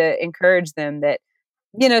story to encourage them that,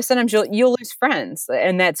 sometimes you'll lose friends,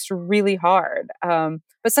 and that's really hard.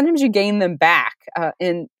 But sometimes you gain them back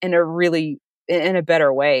in a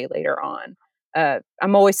better way later on.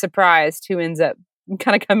 I'm always surprised who ends up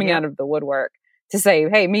kind of coming out of the woodwork to say,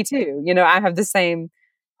 "Hey, me too."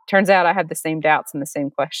 Turns out I have the same doubts and the same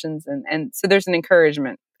questions, and so there's an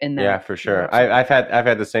encouragement in that. Yeah, for sure. I've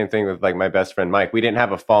had the same thing with like my best friend Mike. We didn't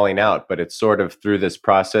have a falling out, but it's sort of through this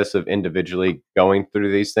process of individually going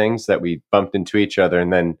through these things that we bumped into each other.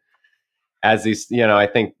 And then as these, I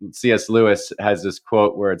think C.S. Lewis has this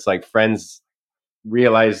quote where it's like friends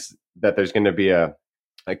realize that there's going to be a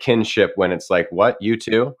kinship when it's like, what, you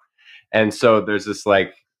too? And so there's this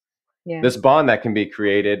like this bond that can be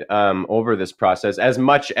created over this process, as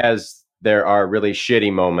much as there are really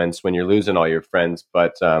shitty moments when you're losing all your friends,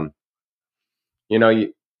 but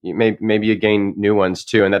maybe you gain new ones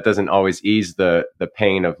too, and that doesn't always ease the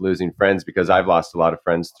pain of losing friends, because I've lost a lot of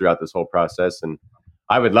friends throughout this whole process, and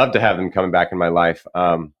I would love to have them coming back in my life.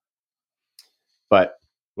 But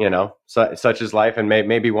such is life, and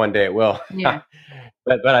maybe one day it will. Yeah.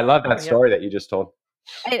 but I love that story that you just told.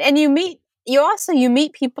 And you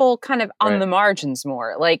meet people kind of on the margins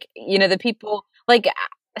more, like the people like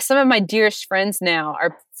some of my dearest friends now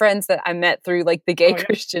are friends that I met through like the Gay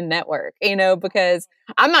Christian Network, because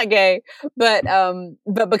I'm not gay, but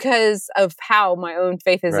because of how my own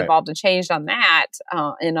faith has evolved and changed on that,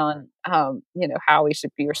 and on, how we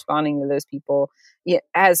should be responding to those people,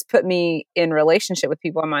 has put me in relationship with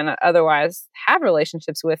people I might not otherwise have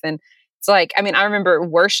relationships with. And it's like, I mean, I remember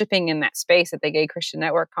worshiping in that space at the Gay Christian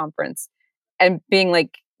Network conference and being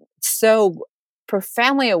like so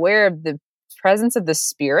profoundly aware of the presence of the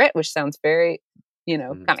Spirit, which sounds very,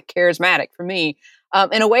 kind of charismatic for me,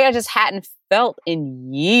 in a way I just hadn't felt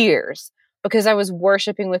in years, because I was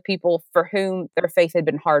worshiping with people for whom their faith had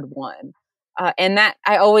been hard won. And that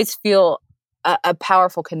I always feel a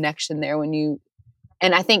powerful connection there and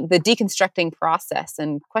I think the deconstructing process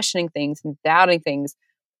and questioning things and doubting things,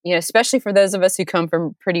 especially for those of us who come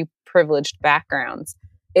from pretty privileged backgrounds,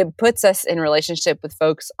 it puts us in relationship with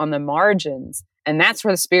folks on the margins. And that's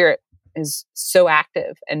where the Spirit is so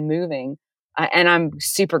active and moving. And I'm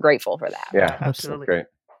super grateful for that. Yeah, absolutely. Great.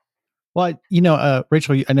 Well,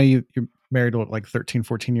 Rachel, I know you're married like 13,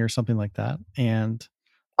 14 years, something like that. And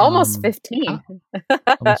almost 15.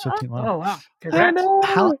 Almost 15. Wow. Oh, wow. Congrats.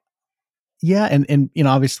 Yeah. And,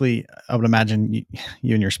 obviously I would imagine you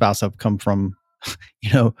and your spouse have come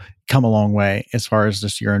a long way as far as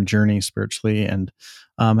just your own journey spiritually. And,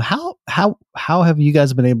 how have you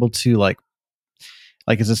guys been able to like,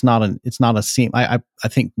 is it's not a seam. I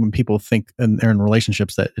think when people think and they're in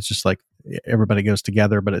relationships that it's just like everybody goes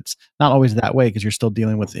together, but it's not always that way, because you're still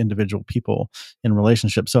dealing with individual people in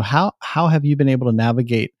relationships. So how have you been able to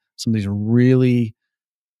navigate some of these really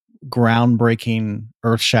groundbreaking,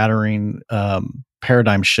 earth-shattering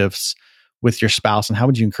paradigm shifts with your spouse, and how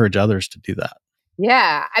would you encourage others to do that?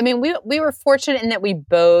 Yeah, I mean, we were fortunate in that we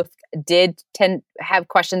both did tend to have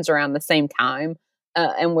questions around the same time,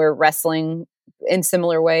 and we're wrestling in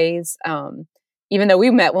similar ways. Even though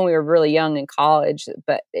we met when we were really young in college,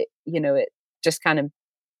 but it just kind of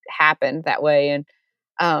happened that way.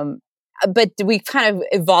 And but we kind of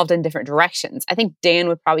evolved in different directions. I think Dan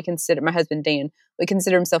would probably my husband Dan would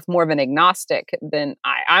consider himself more of an agnostic than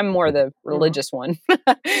I'm more the religious one,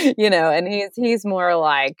 and he's more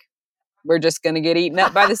like, we're just going to get eaten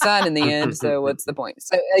up by the sun in the end. So what's the point?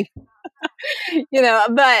 So,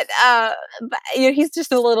 but he's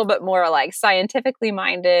just a little bit more like scientifically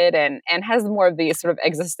minded and has more of these sort of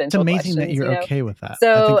existential questions. It's amazing that you're okay with that.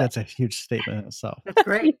 So, I think that's a huge statement in itself. That's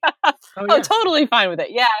great. Oh, totally fine with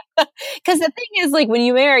it. Yeah. Because the thing is, like, when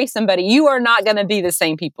you marry somebody, you are not going to be the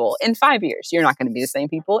same people in 5 years. You're not going to be the same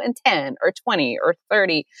people in 10 or 20 or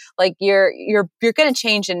 30. Like you're going to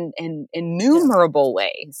change in innumerable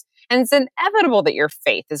ways. And it's inevitable that your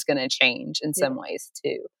faith is going to change in some ways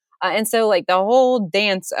too. And so like the whole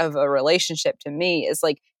dance of a relationship to me is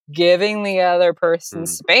like giving the other person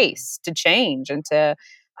space to change and to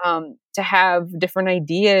have different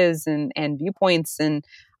ideas and viewpoints and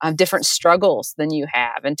different struggles than you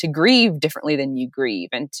have, and to grieve differently than you grieve,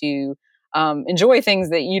 and to enjoy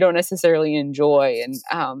things that you don't necessarily enjoy.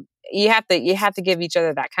 And you have to give each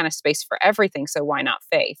other that kind of space for everything. So why not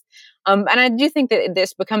faith? And I do think that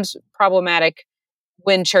this becomes problematic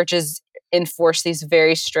when churches enforce these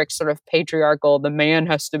very strict sort of patriarchal, the man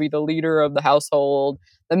has to be the leader of the household.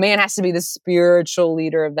 The man has to be the spiritual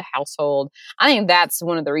leader of the household. I think that's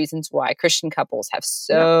one of the reasons why Christian couples have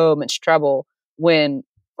so much trouble when,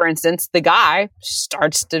 for instance, the guy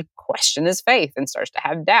starts to question his faith and starts to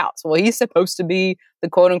have doubts. Well, he's supposed to be the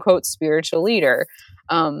quote unquote spiritual leader,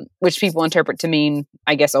 which people interpret to mean,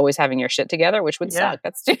 I guess, always having your shit together, which would suck.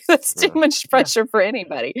 That's too much pressure for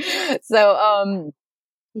anybody. So,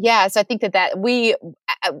 so I think that we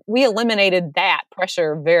eliminated that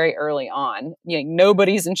pressure very early on.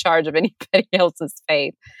 Nobody's in charge of anybody else's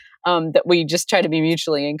faith. That we just try to be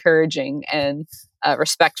mutually encouraging and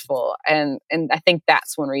respectful, and I think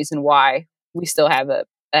that's one reason why we still have a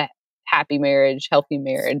happy marriage, healthy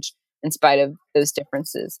marriage, in spite of those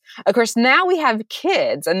differences. Of course, now we have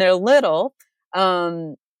kids, and they're little. We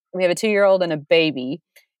have a 2-year-old and a baby,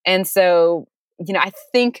 and so I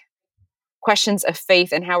think questions of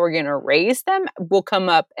faith and how we're going to raise them will come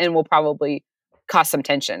up and will probably cause some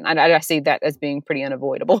tension. I see that as being pretty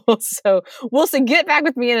unavoidable. So we'll see. Get back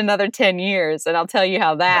with me in another 10 years and I'll tell you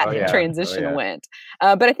how that transition went.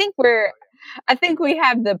 But I think we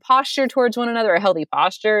have the posture towards one another, a healthy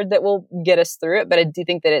posture that will get us through it. But I do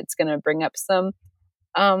think that it's going to bring up some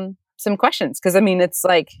questions. Because, I mean, it's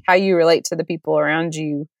like how you relate to the people around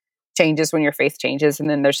you changes when your faith changes. And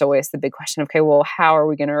then there's always the big question of, okay, well, how are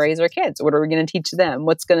we going to raise our kids? What are we going to teach them?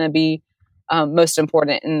 What's going to be most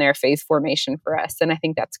important in their faith formation for us? And I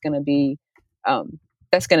think that's going to be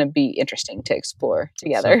that's going to be interesting to explore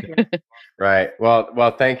together. Right.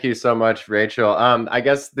 Well, thank you so much, Rachel. I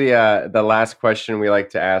guess the last question we like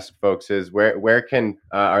to ask folks is where can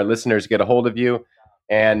our listeners get a hold of you,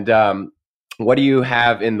 and what do you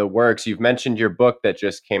have in the works? You've mentioned your book that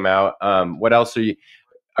just came out. What else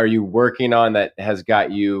are you working on that has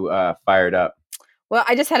got you fired up? Well,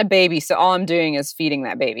 I just had a baby, so all I'm doing is feeding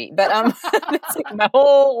that baby. But it's like my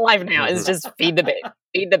whole life now is just feed the baby,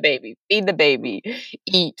 feed the baby, feed the baby,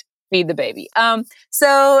 eat, feed the baby.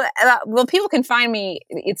 Well, people can find me.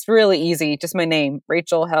 It's really easy. Just my name,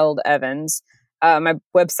 Rachel Held Evans. My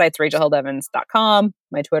website's rachelheldevans.com.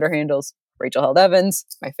 My Twitter handle's Rachel Held Evans.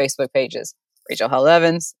 My Facebook page is Rachel Held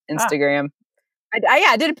Evans. Instagram.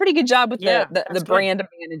 I did a pretty good job with the brand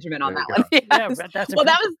management on that one. That's well,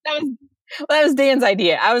 that was Dan's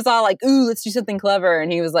idea. I was all like, "Ooh, let's do something clever,"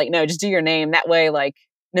 and he was like, "No, just do your name. That way, like,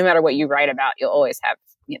 no matter what you write about, you'll always have,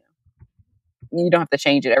 you don't have to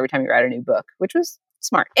change it every time you write a new book," which was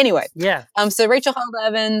smart. Anyway, so Rachel Held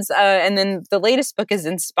Evans, and then the latest book is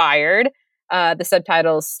Inspired. The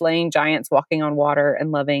subtitle is Slaying Giants, Walking on Water,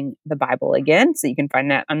 and Loving the Bible Again. So you can find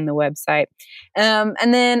that on the website.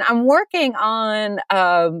 And then I'm working on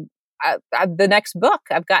the next book.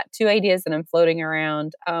 I've got 2 ideas that I'm floating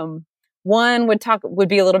around. One would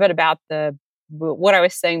be a little bit about what I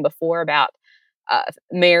was saying before about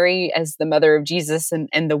Mary as the mother of Jesus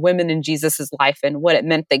and the women in Jesus's life and what it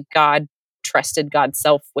meant that God trusted God's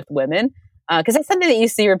self with women. Because that's something that you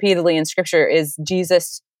see repeatedly in Scripture is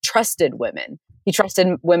Jesus trusted women. He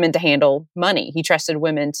trusted women to handle money. He trusted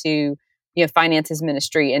women to, finance his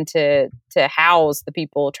ministry and to house the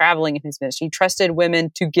people traveling in his ministry. He trusted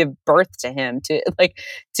women to give birth to him,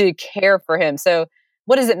 to care for him. So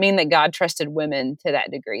what does it mean that God trusted women to that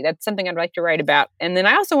degree? That's something I'd like to write about. And then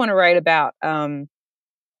I also want to write about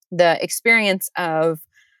the experience of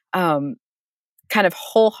kind of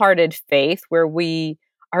wholehearted faith where we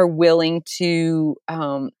are willing to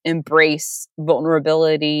embrace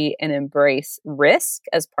vulnerability and embrace risk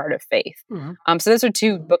as part of faith. Mm-hmm. So those are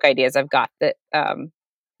 2 book ideas I've got that, I'm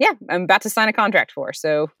about to sign a contract for.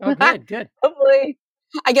 So good. Hopefully,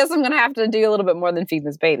 I guess I'm going to have to do a little bit more than feed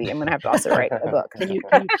this baby. I'm going to have to also write a book. Can you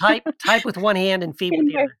type with one hand and feed with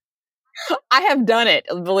the other? I have done it,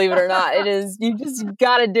 believe it or not. It is, you just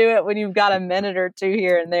got to do it when you've got a minute or 2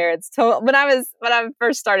 here and there. It's total. When I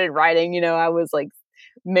first started writing, I was like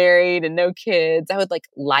married and no kids. I would like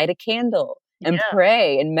light a candle and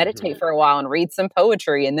pray and meditate for a while and read some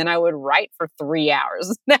poetry. And then I would write for 3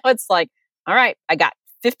 hours. Now it's like, all right, I got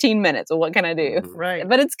 15 minutes. Well, what can I do? Right.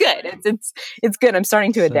 But it's good. It's good. I'm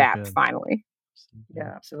starting to adapt finally.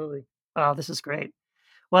 Yeah, absolutely. Oh, this is great.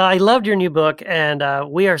 Well, I loved your new book, and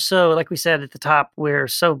we are so, like we said at the top, we're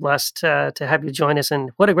so blessed to have you join us.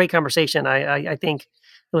 And what a great conversation! I think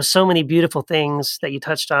there was so many beautiful things that you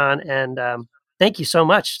touched on, and thank you so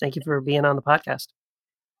much. Thank you for being on the podcast.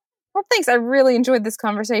 Well, thanks. I really enjoyed this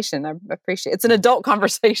conversation. I appreciate it. It's an adult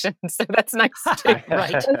conversation, so that's nice too.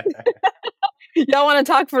 Right. Y'all want to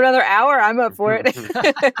talk for another hour? I'm up for it.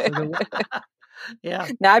 Yeah.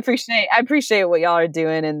 No, I appreciate what y'all are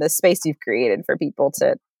doing and the space you've created for people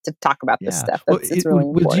to talk about this stuff. It's really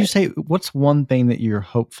important. Would you say what's one thing that you're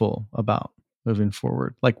hopeful about moving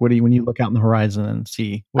forward? Like, when you look out in the horizon and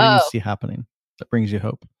see what do you see happening that brings you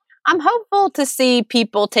hope? I'm hopeful to see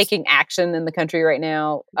people taking action in the country right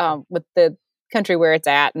now, with the country where it's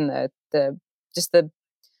at and the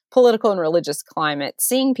political and religious climate.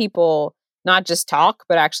 Seeing people not just talk,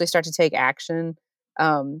 but actually start to take action.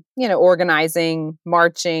 Organizing,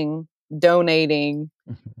 marching, donating.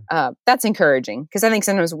 That's encouraging because I think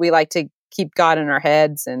sometimes we like to keep God in our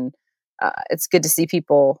heads, and it's good to see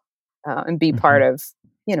people and be part of,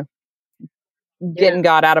 getting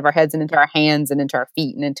God out of our heads and into our hands and into our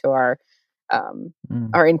feet and into our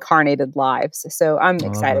incarnated lives. So I'm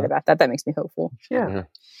excited about that. That makes me hopeful. Yeah,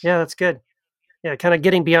 that's good. Yeah, kind of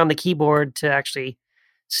getting beyond the keyboard to actually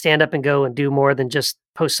stand up and go and do more than just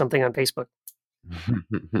post something on Facebook.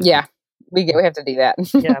 Yeah, we have to do that.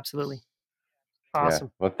 Yeah, absolutely. Awesome.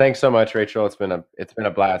 Yeah. Well, thanks so much, Rachel. It's been a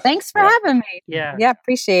blast. Thanks for having me. Yeah,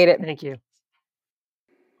 appreciate it. Thank you.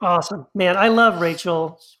 Awesome, man. I love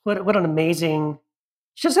Rachel. What an amazing.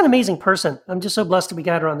 She's just an amazing person. I'm just so blessed that we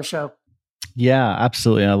got her on the show. Yeah,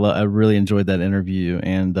 absolutely. I really enjoyed that interview,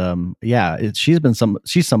 and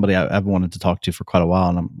she's somebody I've wanted to talk to for quite a while,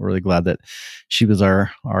 and I'm really glad that she was our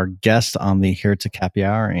guest on the Heretic Happy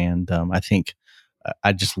Hour. And I think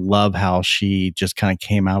I just love how she just kind of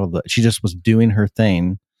came out of she just was doing her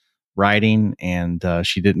thing, writing, and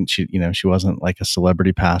she wasn't like a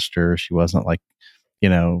celebrity pastor. She wasn't like,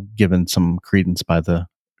 given some credence by the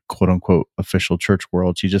quote unquote official church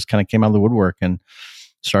world. She just kind of came out of the woodwork and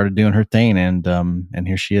started doing her thing, and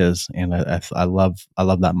here she is, and I love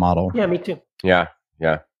that model. Yeah, me too. Yeah.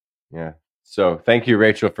 So thank you,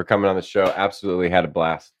 Rachel, for coming on the show. Absolutely had a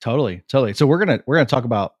blast. Totally. So we're gonna talk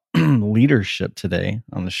about leadership today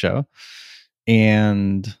on the show,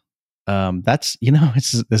 and that's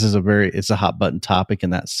this is it's a hot button topic in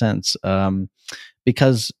that sense,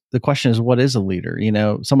 because the question is, what is a leader?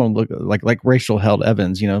 Someone look like Rachel Held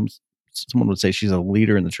Evans. Someone would say she's a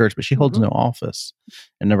leader in the church, but she holds no office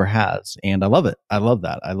and never has. And I love it. I love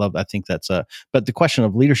that. I think that's but the question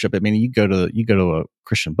of leadership, I mean, you go to a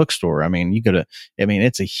Christian bookstore. I mean,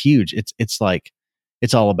 it's a huge, it's like,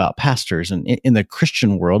 it's all about pastors, and in the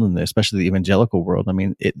Christian world, and especially the evangelical world, I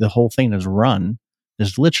mean, the whole thing is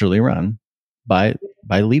literally run by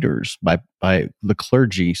leaders, by the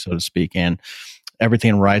clergy, so to speak. And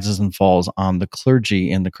everything rises and falls on the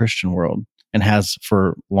clergy in the Christian world, and has for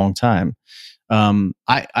a long time.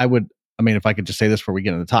 If I could just say this before we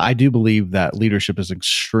get into the top, I do believe that leadership is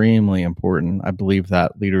extremely important. I believe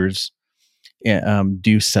that leaders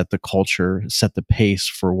do set the culture, set the pace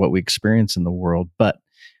for what we experience in the world. But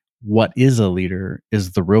what is a leader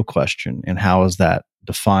is the real question, and how is that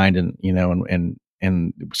defined? And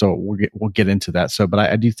so we'll get into that. So, but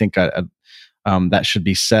I do think that should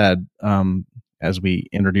be said as we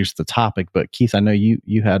introduce the topic. But Keith, I know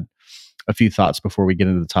you had a few thoughts before we get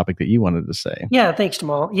into the topic that you wanted to say. Yeah, thanks,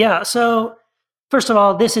 Jamal. Yeah, so first of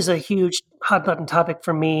all, this is a huge hot button topic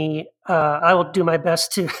for me. I will do my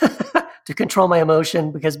best to to control my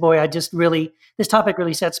emotion, because boy, this topic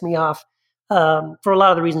really sets me off for a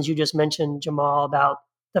lot of the reasons you just mentioned, Jamal, about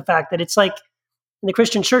the fact that it's like in the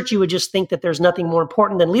Christian church, you would just think that there's nothing more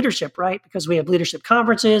important than leadership, right? Because we have leadership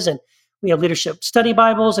conferences and we have leadership study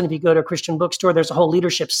Bibles. And if you go to a Christian bookstore, there's a whole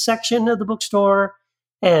leadership section of the bookstore.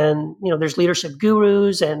 And, there's leadership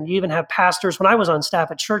gurus, and you even have pastors. When I was on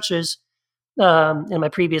staff at churches in my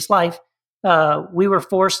previous life, we were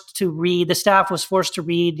forced to read, the staff was forced to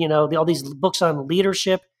read, all these books on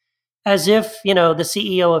leadership, as if, the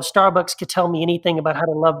CEO of Starbucks could tell me anything about how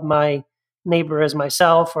to love my neighbor as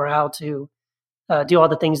myself, or how to do all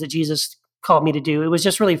the things that Jesus called me to do. It was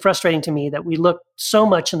just really frustrating to me that we look so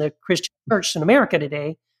much in the Christian church in America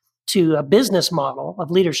today to a business model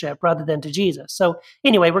of leadership rather than to Jesus. So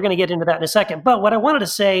anyway, we're going to get into that in a second. But what I wanted to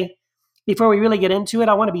say before we really get into it,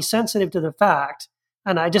 I want to be sensitive to the fact,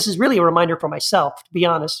 and this is really a reminder for myself, to be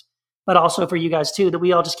honest, but also for you guys too, that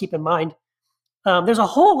we all just keep in mind. There's a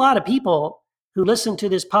whole lot of people who listen to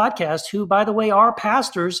this podcast who, by the way, are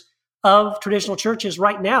pastors of traditional churches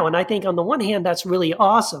right now. And I think on the one hand, that's really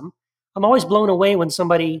awesome. I'm always blown away when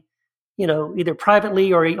somebody, either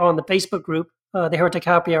privately or on the Facebook group, the Heretic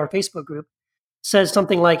Happy Hour Facebook group, says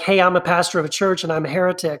something like, hey, I'm a pastor of a church and I'm a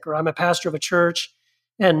heretic, or I'm a pastor of a church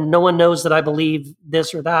and no one knows that I believe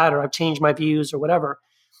this or that, or I've changed my views or whatever.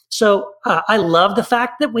 So I love the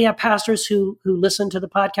fact that we have pastors who listen to the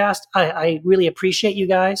podcast. I really appreciate you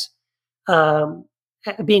guys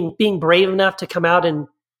being brave enough to come out and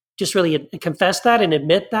just really confess that and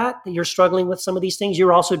admit that you're struggling with some of these things.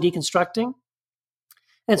 You're also deconstructing.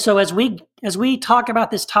 And so as we talk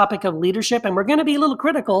about this topic of leadership, and we're going to be a little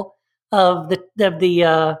critical of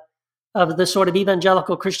the sort of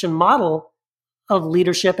evangelical Christian model of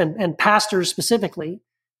leadership and pastors specifically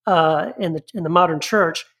in the modern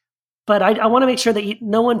church, but I want to make sure that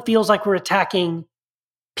no one feels like we're attacking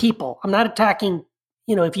people. I'm not attacking.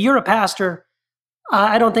 If you're a pastor,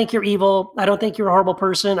 I don't think you're evil. I don't think you're a horrible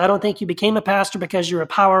person. I don't think you became a pastor because you're a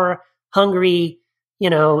power hungry,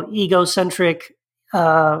 egocentric.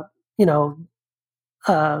 Whatever,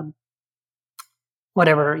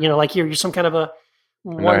 like you're some kind of a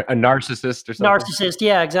narcissist or something. Narcissist,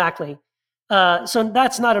 yeah, exactly. So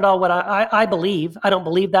that's not at all what I believe. I don't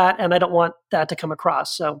believe that, and I don't want that to come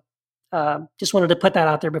across. So just wanted to put that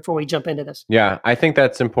out there before we jump into this. Yeah, I think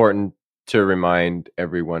that's important to remind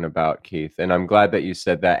everyone about, Keith. And I'm glad that you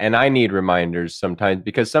said that. And I need reminders sometimes,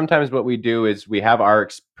 because sometimes what we do is we have our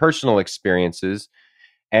personal experiences,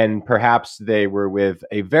 and perhaps they were with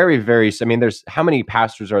a very, very, there's, how many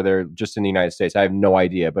pastors are there just in the United States? I have no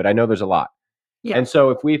idea, but I know there's a lot. Yeah. And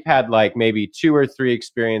so if we've had like maybe 2 or 3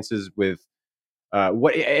 experiences with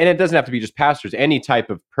and it doesn't have to be just pastors, any type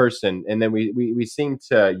of person, and then we seem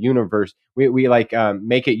to we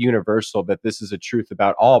make it universal that this is a truth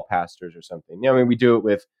about all pastors or something. We do it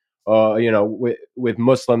with with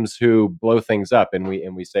Muslims who blow things up, and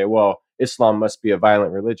we say, well, Islam must be a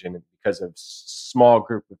violent religion because of small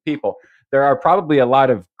group of people. There are probably a lot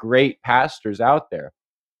of great pastors out there.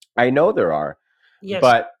 I know there are. Yes.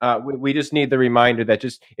 But we just need the reminder that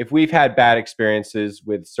just if we've had bad experiences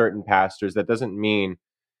with certain pastors, that doesn't mean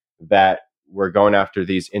that we're going after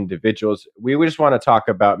these individuals. We just want to talk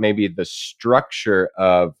about maybe the structure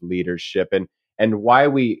of leadership and why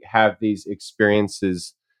we have these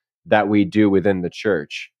experiences that we do within the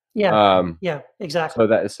church. Yeah.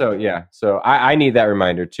 Exactly. So I need that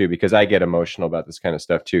reminder too, because I get emotional about this kind of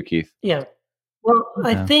stuff too, Keith. Yeah. Well,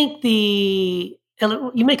 I Yeah. think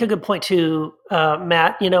you make a good point too,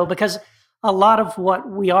 Matt, because a lot of what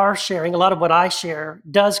we are sharing, a lot of what I share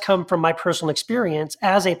does come from my personal experience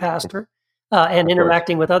as a pastor and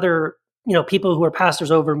interacting with other, people who are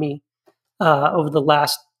pastors over me over the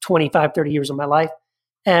last 25, 30 years of my life.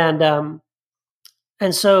 And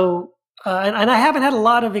so I haven't had a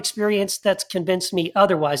lot of experience that's convinced me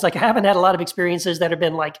otherwise. Like I haven't had a lot of experiences that have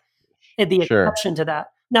been like the Sure. exception to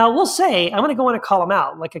that. Now we'll say I'm going to go on and call them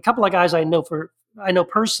out. Like a couple of guys I know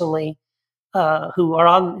personally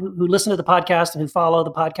who listen to the podcast and who follow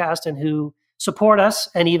the podcast and who support us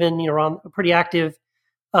and even on pretty active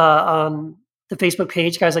on the Facebook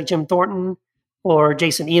page. Guys like Jim Thornton or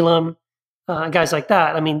Jason Elam, guys like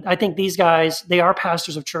that. I mean, I think these guys, they are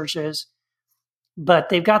pastors of churches, but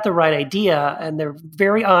they've got the right idea and they're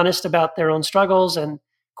very honest about their own struggles and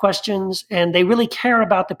questions, and they really care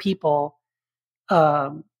about the people,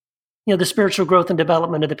 the spiritual growth and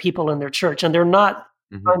development of the people in their church. And they're not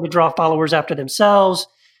trying to draw followers after themselves.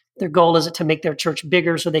 Their goal is to make their church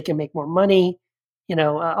bigger so they can make more money,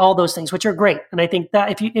 all those things, which are great. And I think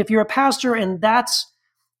that if you're a pastor and that's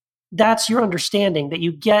your understanding, that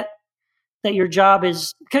you get that your job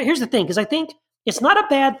is, here's the thing, because I think it's not a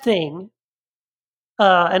bad thing.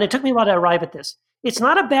 And it took me a while to arrive at this. It's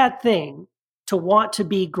not a bad thing to want to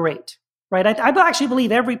be great, right? I actually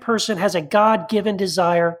believe every person has a God-given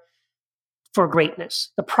desire for greatness.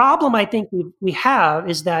 The problem I think we have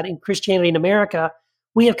is that in Christianity in America,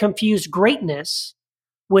 we have confused greatness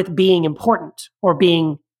with being important or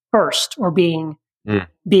being first or being the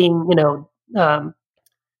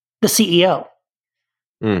CEO.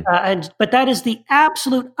 But that is the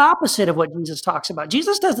absolute opposite of what Jesus talks about.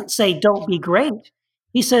 Jesus doesn't say, don't be great.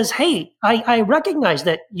 He says, hey, I recognize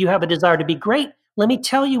that you have a desire to be great. Let me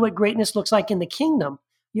tell you what greatness looks like in the kingdom.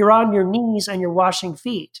 You're on your knees and you're washing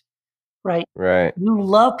feet, right? Right. You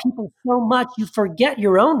love people so much, you forget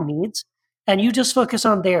your own needs and you just focus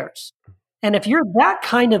on theirs. And if you're that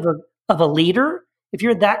kind of a leader, if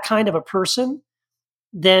you're that kind of a person,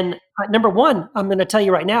 then number one, I'm going to tell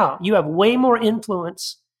you right now, you have way more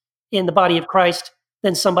influence in the body of Christ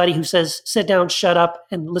than somebody who says, sit down, shut up,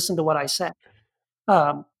 and listen to what I say.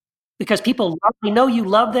 Because people they know you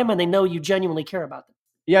love them and they know you genuinely care about them.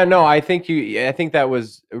 Yeah, no, I think that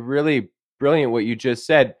was really brilliant what you just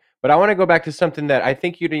said. But I want to go back to something that I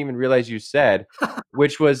think you didn't even realize you said,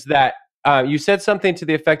 which was that you said something to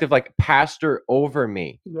the effect of like pastor over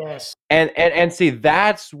me. Yes. And see,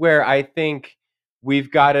 that's where I think we've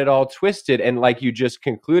got it all twisted. And like you just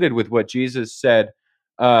concluded with what Jesus said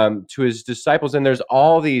to his disciples, and there's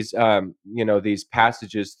all these these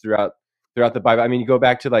passages throughout the Bible. I mean, you go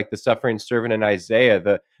back to like the suffering servant in Isaiah.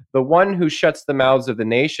 The one who shuts the mouths of the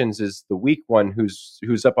nations is the weak one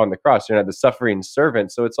who's up on the cross. The suffering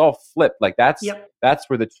servant. So it's all flipped. Like that's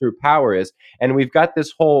where the true power is. And we've got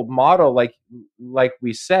this whole model, like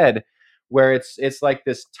we said, where it's like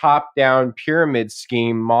this top-down pyramid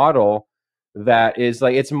scheme model that is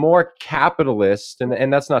like, it's more capitalist,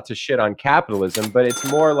 and that's not to shit on capitalism, but it's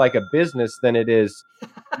more like a business than it is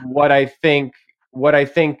what I think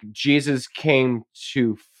Jesus came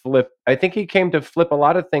to flip. I think he came to flip a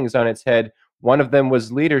lot of things on its head. One of them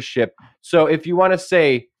was leadership. So if you want to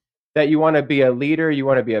say that you want to be a leader, you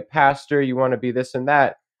want to be a pastor, you want to be this and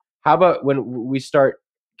that, how about when we start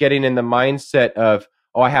getting in the mindset of,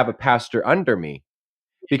 oh, I have a pastor under me?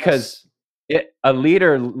 Because a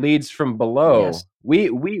leader leads from below. Yes.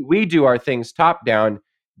 We do our things top down.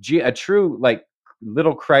 A true like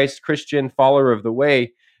little Christ Christian follower of the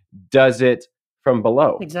way does it from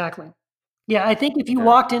below. Exactly. Yeah, I think if you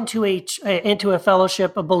walked into a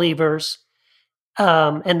fellowship of believers,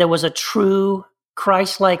 and there was a true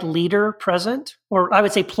Christ-like leader present, or I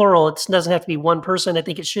would say plural. It doesn't have to be one person. I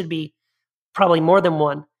think it should be probably more than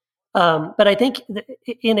one. But I think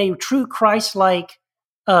in a true Christ-like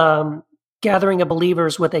gathering of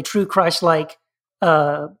believers with a true Christ-like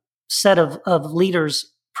set of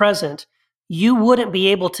leaders present, you wouldn't be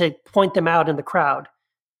able to point them out in the crowd.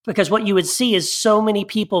 Because what you would see is so many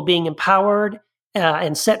people being empowered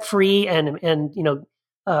and set free and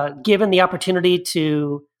given the opportunity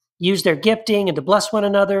to use their gifting and to bless one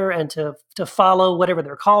another and to follow whatever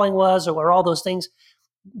their calling was or all those things.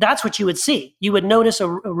 That's what you would see. You would notice a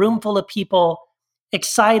room full of people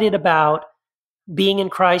excited about being in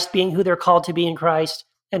Christ, being who they're called to be in Christ,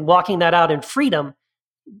 and walking that out in freedom.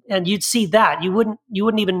 and you'd see that. You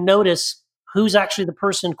wouldn't even notice who's actually the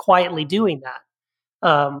person quietly doing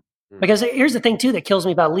that. Because here's the thing too that kills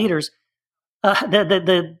me about leaders.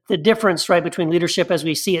 The difference, right, between leadership as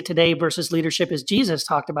we see it today versus leadership as Jesus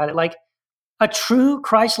talked about it. Like, a true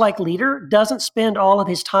Christ-like leader doesn't spend all of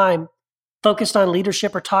his time focused on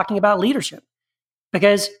leadership or talking about leadership,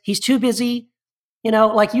 because he's too busy,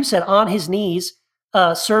 like you said, on his knees,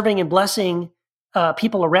 serving and blessing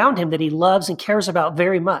people around him that he loves and cares about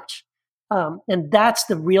very much. And that's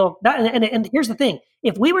the real. And here's the thing: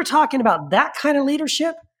 if we were talking about that kind of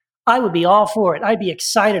leadership, I would be all for it. I'd be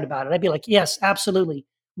excited about it. I'd be like, yes, absolutely,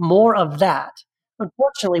 more of that.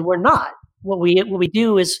 Unfortunately, we're not. What we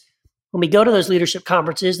do is, when we go to those leadership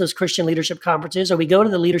conferences, those Christian leadership conferences, or we go to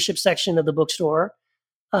the leadership section of the bookstore,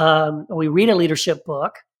 or we read a leadership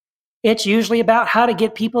book, it's usually about how to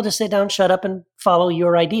get people to sit down, shut up, and follow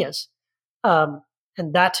your ideas. And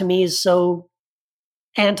that to me is so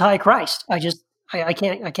anti-Christ. I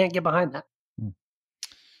can't get behind that.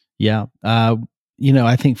 Yeah. I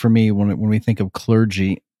think for me, when we think of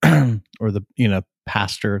clergy or the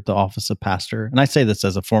pastor, the office of pastor, and I say this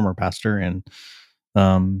as a former pastor, and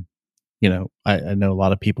I know a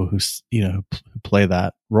lot of people who play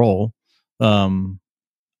that role. I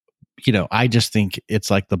just think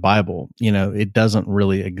it's like the Bible. It doesn't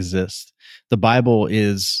really exist. The Bible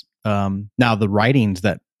is now the writings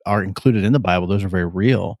that are included in the Bible; those are very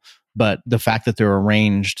real. But the fact that they're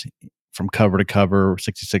arranged from cover to cover,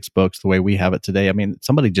 66 books, the way we have it today, I mean,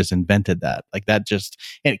 somebody just invented that. Like that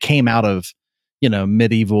and it came out of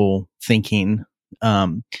medieval thinking.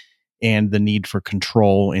 And the need for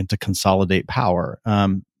control and to consolidate power.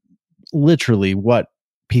 Literally, what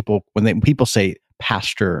when people say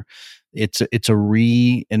pastor, it's just a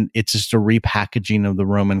repackaging of the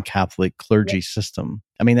Roman Catholic clergy system.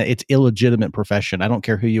 I mean, it's illegitimate profession. I don't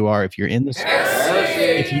care who you are. If you're in this,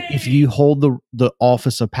 if you hold the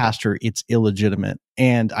office of pastor, it's illegitimate.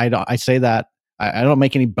 And I say that I don't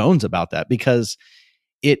make any bones about that, because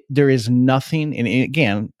there is nothing. And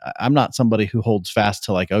again, I'm not somebody who holds fast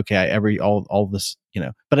to like, okay, all this,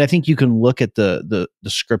 but I think you can look at the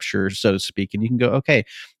scriptures, so to speak, and you can go, okay,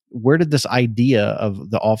 where did this idea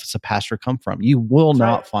of the office of pastor come from? You will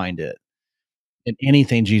not find it in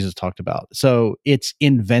anything Jesus talked about. So it's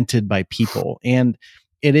invented by people. And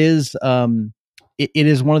it is, it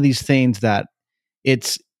is one of these things that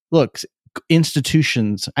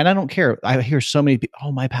institutions, and I don't care. I hear so many people,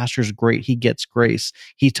 oh, my pastor's great. He gets grace.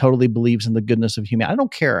 He totally believes in the goodness of humanity. I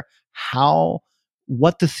don't care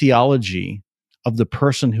what the theology of the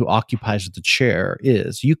person who occupies the chair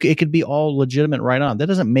is. It could be all legitimate right on. That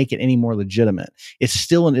doesn't make it any more legitimate. It's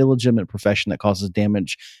still an illegitimate profession that causes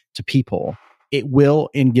damage to people. It will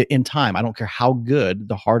in time. I don't care how good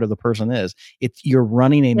the heart of the person is. You're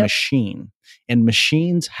running a machine, and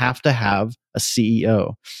machines have to have a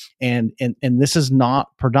CEO. And this is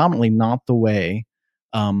predominantly not the way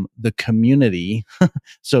the community,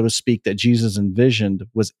 so to speak, that Jesus envisioned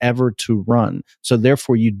was ever to run. So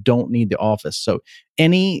therefore, you don't need the office. So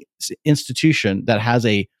any institution that has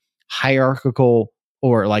a hierarchical,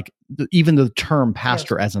 or like even the term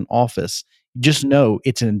pastor as an office, just know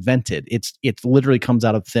it's invented. It literally comes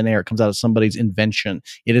out of thin air. It comes out of somebody's invention.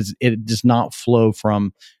 It does not flow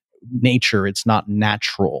from nature. It's not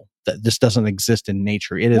natural. That this doesn't exist in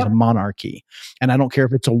nature. It is a monarchy. And I don't care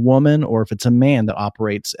if it's a woman or if it's a man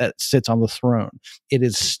that sits on the throne. It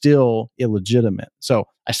is still illegitimate. So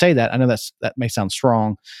I say that. I know that may sound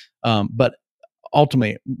strong, but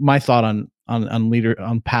ultimately, my thought on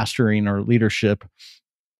pastoring or leadership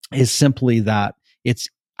is simply that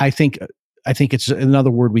I think it's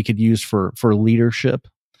another word we could use for leadership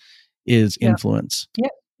is influence. Yeah.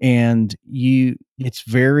 And it's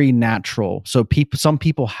very natural. So some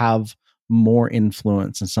people have more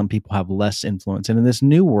influence and some people have less influence. And in this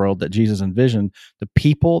new world that Jesus envisioned, the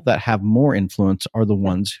people that have more influence are the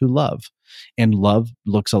ones who love. And love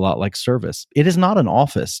looks a lot like service. It is not an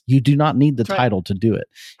office. You do not need the title to do it.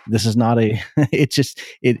 This is not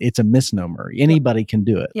it's a misnomer. Anybody can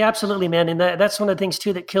do it. Yeah, absolutely, man. And that's one of the things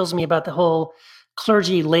too that kills me about the whole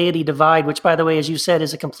clergy laity divide, which, by the way, as you said,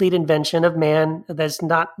 is a complete invention of man. There's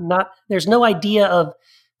no idea of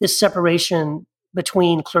this separation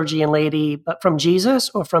between clergy and laity, but from Jesus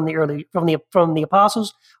or from the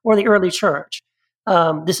apostles or the early church.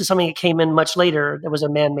 This is something that came in much later. That was a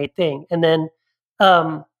man-made thing. And then,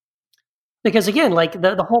 because again, like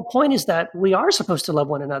the whole point is that we are supposed to love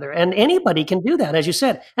one another, and anybody can do that, as you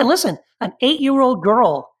said. And listen, an 8-year-old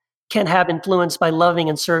girl can have influence by loving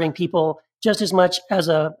and serving people just as much as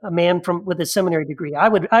a man with a seminary degree. I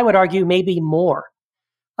would argue maybe more.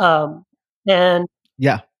 And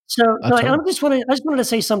yeah. So I Totally. just wanted to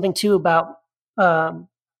say something too about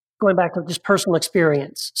going back to just personal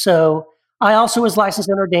experience. So I also was licensed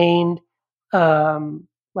and ordained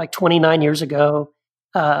like 29 years ago,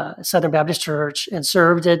 Southern Baptist Church, and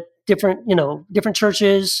served at different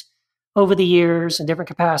churches over the years in different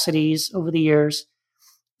capacities over the years.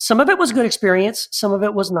 Some of it was good experience, some of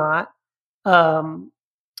it was not.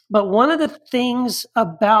 But one of the things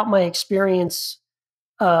about my experience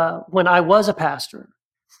when I was a pastor,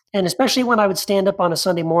 and especially when I would stand up on a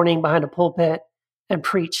Sunday morning behind a pulpit and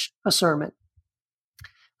preach a sermon,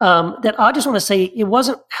 that I just want to say it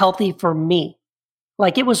wasn't healthy for me.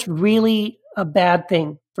 Like, it was really a bad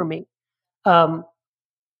thing for me. And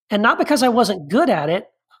not because I wasn't good at it.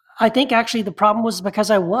 I think actually the problem was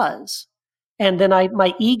because I was. And then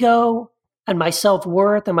my ego and my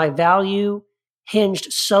self-worth and my value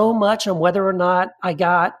hinged so much on whether or not I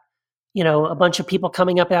got, a bunch of people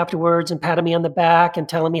coming up afterwards and patting me on the back and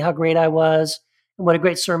telling me how great I was and what a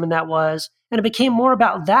great sermon that was. And it became more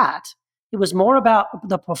about that. It was more about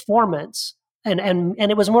the performance and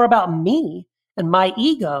it was more about me and my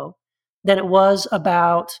ego than it was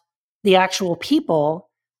about the actual people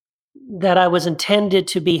that I was intended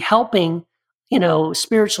to be helping,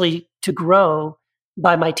 spiritually to grow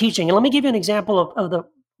by my teaching. And let me give you an example of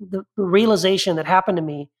the realization that happened to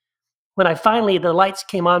me when I finally, the lights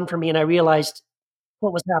came on for me and I realized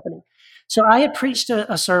what was happening. So I had preached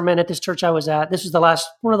a sermon at this church I was at. This was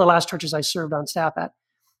one of the last churches I served on staff at.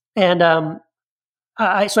 And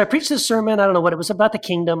I preached this sermon. I don't know what it was, about the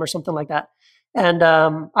kingdom or something like that. And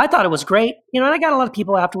I thought it was great, and I got a lot of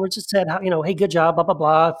people afterwards that said, hey, good job, blah blah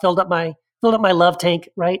blah. Filled up my love tank,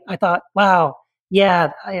 right? I thought, wow,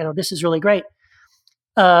 yeah, this is really great.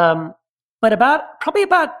 But probably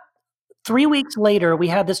about 3 weeks later, we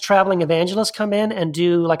had this traveling evangelist come in and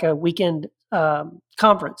do like a weekend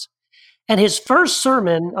conference. And his first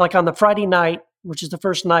sermon, like on the Friday night, which is the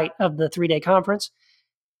first night of the 3-day conference,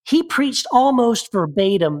 he preached almost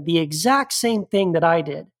verbatim the exact same thing that I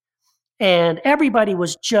did. And everybody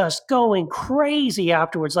was just going crazy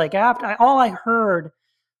afterwards. Like, all I heard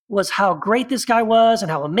was how great this guy was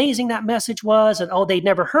and how amazing that message was. And, they'd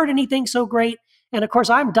never heard anything so great. And of course,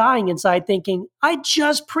 I'm dying inside thinking, I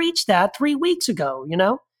just preached that 3 weeks ago,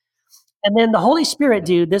 And then the Holy Spirit,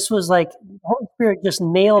 dude, this was like, the Holy Spirit just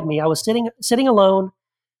nailed me. I was sitting alone,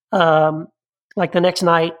 like the next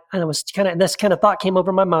night. And this kind of thought came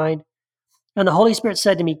over my mind. And the Holy Spirit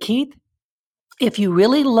said to me, Keith, if you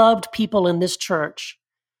really loved people in this church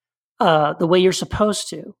the way you're supposed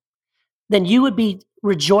to, then you would be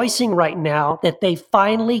rejoicing right now that they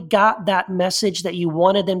finally got that message that you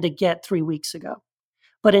wanted them to get 3 weeks ago.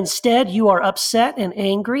 But instead, you are upset and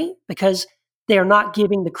angry because they're not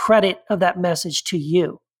giving the credit of that message to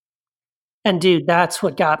you. And dude, that's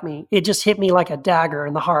what got me. It just hit me like a dagger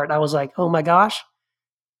in the heart. I was like, oh my gosh,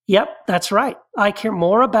 yep, that's right. I cared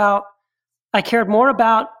more about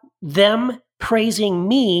them praising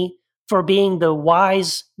me for being the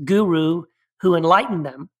wise guru who enlightened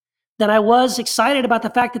them than I was excited about the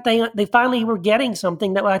fact that they finally were getting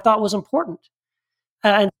something that I thought was important.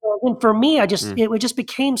 And for me, it just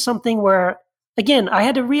became something where, again, I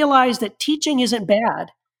had to realize that teaching isn't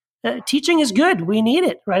bad. Teaching is good. We need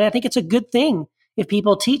it, right? I think it's a good thing if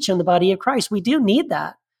people teach in the body of Christ. We do need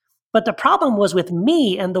that. But the problem was with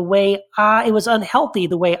me and the way it was unhealthy,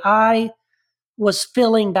 the way I was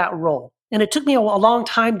filling that role. And it took me a long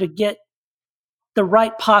time to get the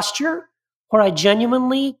right posture where I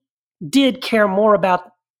genuinely did care more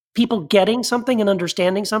about people getting something and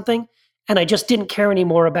understanding something. And I just didn't care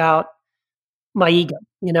anymore about my ego.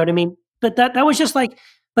 You know what I mean? But that was just like,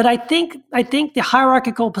 but I think the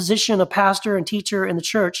hierarchical position of pastor and teacher in the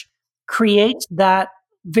church creates that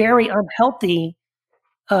very unhealthy,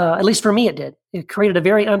 at least for me it did. It created a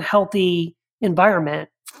very unhealthy environment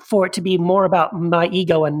for it to be more about my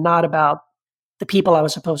ego and not about the people I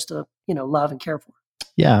was supposed to, love and care for.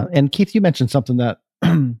 Yeah. And Keith, you mentioned something that,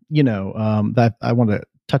 that I want to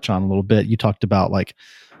touch on a little bit. You talked about like,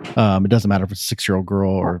 it doesn't matter if it's a 6-year-old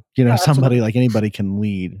girl or, somebody, like anybody can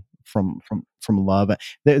lead from love.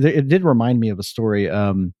 It did remind me of a story.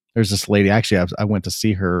 There's this lady, actually, I went to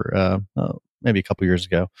see her, maybe a couple years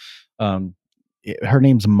ago. Her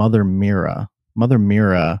name's Mother Mira. Mother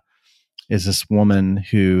Mira is this woman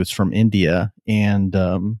who's from India, and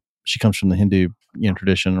she comes from the Hindu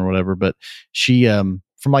tradition or whatever. But she, from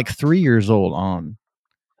like 3 years old on,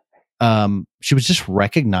 she was just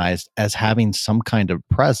recognized as having some kind of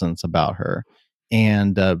presence about her,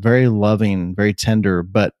 and very loving, very tender.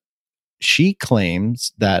 But she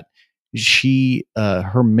claims that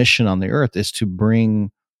her mission on the earth is to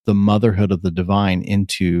bring the motherhood of the divine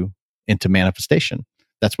into manifestation.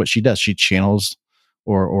 that's what she does. She channels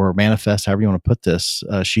or manifests, however you want to put this.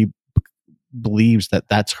 She believes that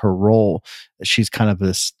that's her role. She's kind of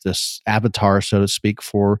this avatar, so to speak,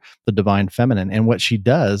 for the divine feminine. And what she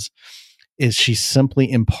does is she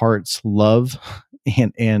simply imparts love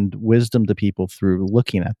and wisdom to people through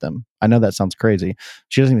looking at them. I know that sounds crazy.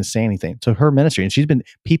 She doesn't even say anything. So her ministry, and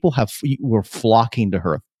people were flocking to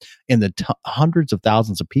her in the hundreds of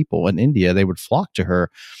thousands of people in India. They would flock to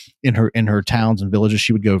her in her towns and villages.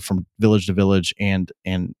 She would go from village to village and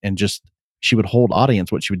just, she would hold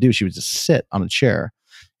audience. What she would do, she would just sit on a chair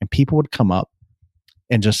and people would come up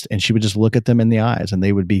and she would just look at them in the eyes, and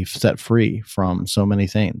they would be set free from so many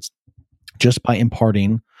things just by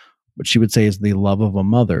imparting what she would say is the love of a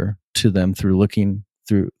mother to them through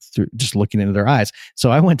just looking into their eyes. So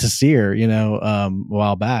I went to see her, a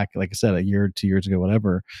while back, like I said, a year, 2 years ago,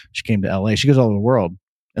 whatever. She came to LA. She goes all over the world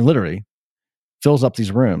and literally fills up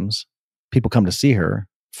these rooms. People come to see her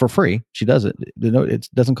for free. She does it. It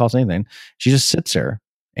doesn't cost anything. She just sits there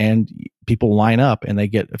and people line up and they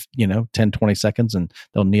get, 10, 20 seconds and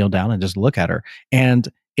they'll kneel down and just look at her. And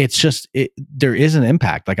it's just, there is an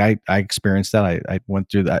impact. Like I experienced that. I went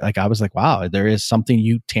through that. Like I was like, wow, there is something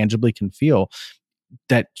you tangibly can feel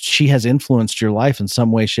that she has influenced your life in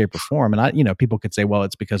some way, shape, or form. And people could say, well,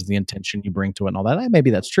 it's because of the intention you bring to it and all that. Maybe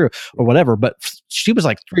that's true or whatever. But she was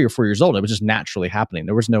like 3 or 4 years old. It was just naturally happening.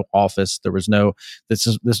 There was no office. There was no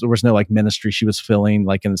there was no like ministry she was filling,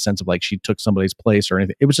 like in the sense of like she took somebody's place or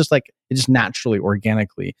anything. It was just like it just naturally,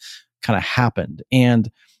 organically kind of happened. And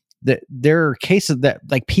there are cases that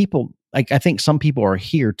like people, like I think some people are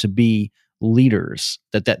here to be leaders,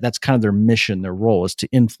 that's kind of their mission, their role is to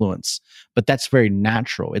influence, but that's very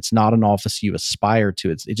natural. It's not an office you aspire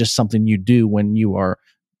to. It's just something you do when you are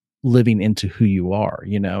living into who you are,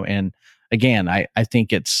 and again, I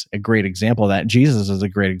think it's a great example of that. Jesus is a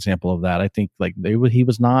great example of that. I think like he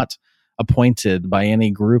was not appointed by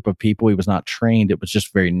any group of people. He was not trained. It was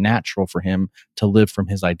just very natural for him to live from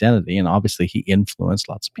his identity. And obviously he influenced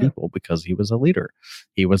lots of people because he was a leader.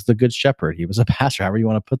 He was the good shepherd. He was a pastor, however you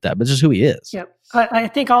want to put that, but just who he is. Yeah. I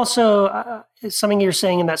think also something you're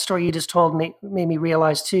saying in that story you just told made me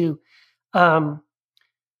realize too,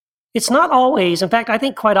 it's not always, in fact, I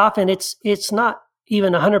think quite often it's not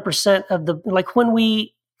even 100% of the, like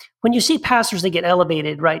when you see pastors that get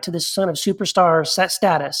elevated, right, to this kind of superstar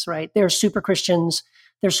status, right? They're super Christians.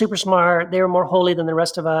 They're super smart. They're more holy than the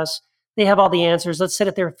rest of us. They have all the answers. Let's sit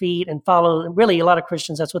at their feet and follow. Really, a lot of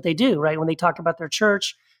Christians, that's what they do, right? When they talk about their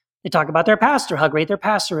church, they talk about their pastor, how great their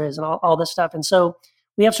pastor is and all this stuff. And so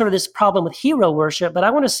we have sort of this problem with hero worship. But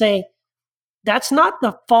I want to say that's not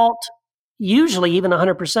the fault, usually even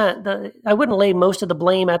 100%. I wouldn't lay most of the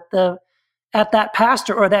blame at that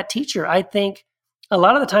pastor or that teacher. I think a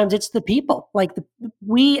lot of the times it's the people. Like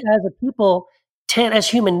we as a people as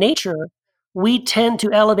human nature, we tend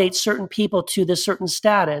to elevate certain people to this certain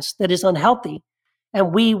status that is unhealthy.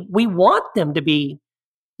 And we want them to be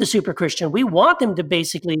the super Christian. We want them to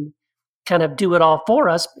basically kind of do it all for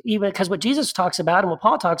us, even because what Jesus talks about and what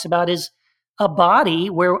Paul talks about is a body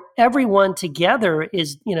where everyone together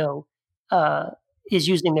is, is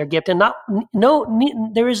using their gift. And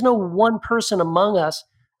there is no one person among us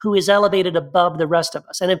who is elevated above the rest of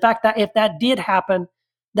us. And in fact, that if that did happen,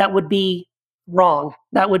 that would be wrong.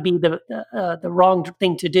 That would be the wrong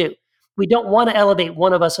thing to do. We don't want to elevate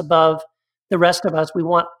one of us above the rest of us. We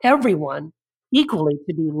want everyone equally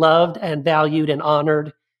to be loved and valued and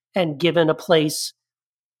honored and given a place,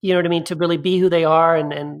 you know what I mean, to really be who they are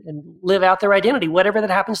and live out their identity, whatever that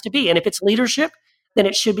happens to be. And if it's leadership, then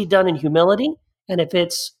it should be done in humility. And if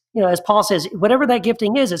it's, as Paul says, whatever that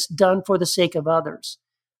gifting is, it's done for the sake of others.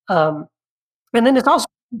 And then it's also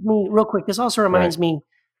real quick. This also reminds me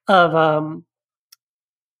of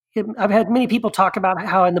I've had many people talk about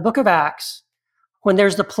how in the book of Acts, when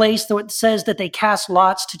there's the place that says that they cast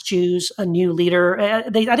lots to choose a new leader, I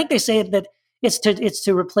think they say that it's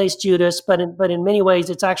to replace Judas, but in many ways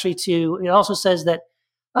it's actually it also says that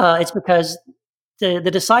it's because the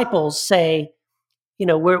disciples say,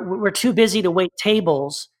 we're too busy to wait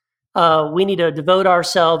tables. We need to devote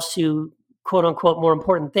ourselves to quote unquote more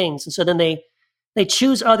important things. And so then they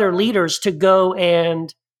choose other leaders to go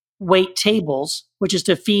and wait tables, which is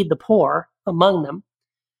to feed the poor among them,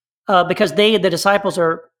 because the disciples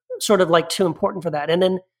are sort of like too important for that. And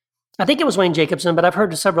then I think it was Wayne Jacobson, but I've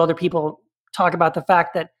heard several other people talk about the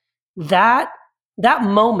fact that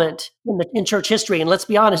moment in church history, and let's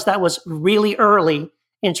be honest, that was really early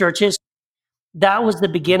in church history. That was the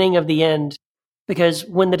beginning of the end, because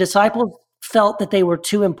when the disciples felt that they were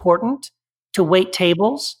too important to wait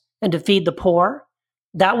tables and to feed the poor,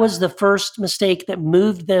 that was the first mistake that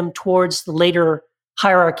moved them towards the later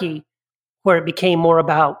hierarchy where it became more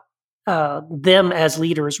about them as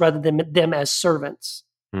leaders rather than them as servants.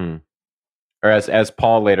 Or as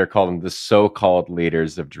Paul later called them, the so-called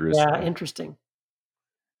leaders of Jerusalem. Yeah, interesting.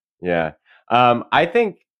 Yeah. I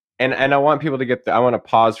think, and I want people to get, I want to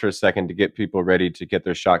pause for a second to get people ready to get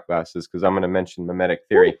their shot glasses, because I'm going to mention mimetic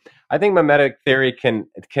theory. I think mimetic theory can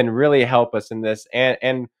really help us in this.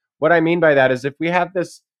 And what I mean by that is if we have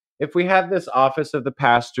this office of the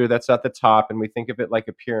pastor that's at the top, and we think of it like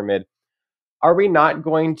a pyramid, are we not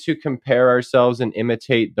going to compare ourselves and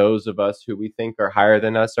imitate those of us who we think are higher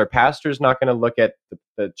than us? Our pastor's not going to look at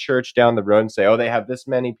the church down the road and say, oh, they have this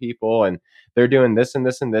many people and they're doing this and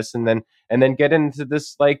this and this, and then get into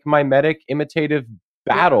this like mimetic imitative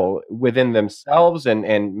battle within themselves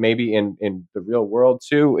and maybe in the real world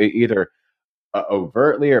too, either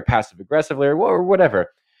overtly or passive aggressively or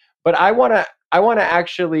whatever. But I want to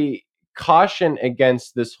actually caution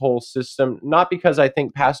against this whole system, not because I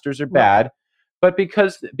think pastors are bad, but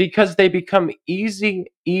because they become easy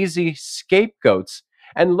scapegoats.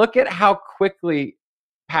 And look at how quickly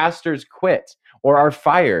pastors quit or are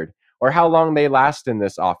fired, or how long they last in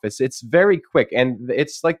this office. It's very quick, and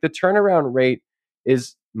it's like the turnaround rate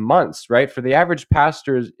is months, right? For the average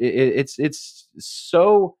pastor, it's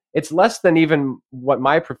less than even what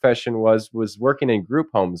my profession was working in group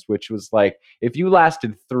homes, which was like, if you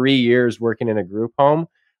lasted 3 years working in a group home,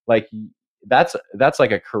 like that's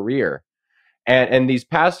like a career. And these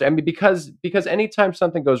pastors, I mean, because anytime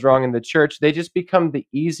something goes wrong in the church, they just become the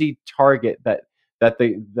easy target that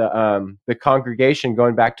the congregation,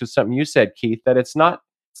 going back to something you said, Keith, that it's not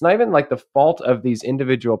even like the fault of these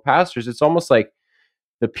individual pastors. It's almost like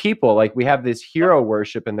the people, like we have this hero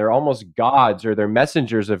worship and they're almost gods or they're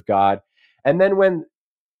messengers of God. And then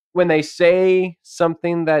when they say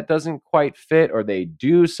something that doesn't quite fit, or they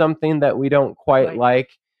do something that we don't quite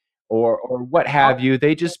like, or what have you,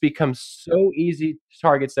 they just become so easy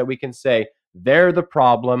targets that we can say they're the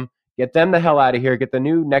problem, get them the hell out of here, get the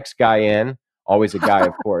new next guy in, always a guy,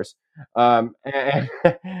 of course. And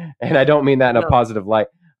I don't mean that in a positive light.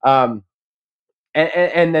 And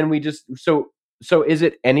then we just, so is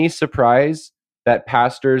it any surprise that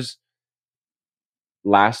pastors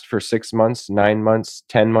last for 6 months, 9 months,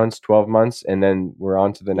 10 months, 12 months, and then we're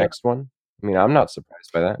on to the next one? I mean, I'm not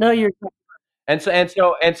surprised by that. No, you're. And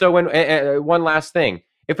so when one last thing,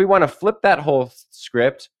 if we want to flip that whole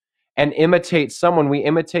script and imitate someone, we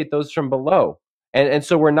imitate those from below. And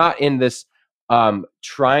so we're not in this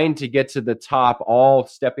trying to get to the top, all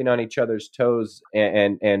stepping on each other's toes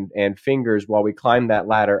and fingers while we climb that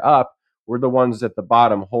ladder up. We're the ones at the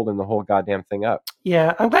bottom holding the whole goddamn thing up.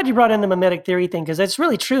 Yeah, I'm glad you brought in the mimetic theory thing, because it's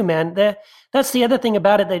really true, man. That's the other thing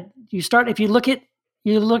about it, that you start, if you look at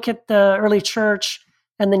the early church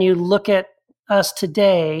and then you look at us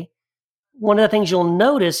today, one of the things you'll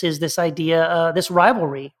notice is this idea, this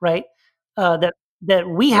rivalry, right? That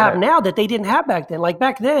we have now that they didn't have back then. Like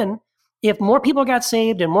back then, if more people got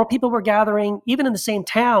saved and more people were gathering, even in the same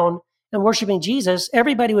town and worshiping Jesus,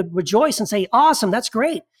 everybody would rejoice and say, awesome, that's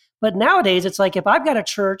great. But nowadays, it's like if I've got a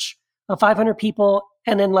church of 500 people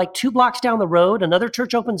and then like 2 blocks down the road, another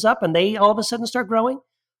church opens up and they all of a sudden start growing,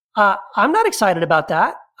 I'm not excited about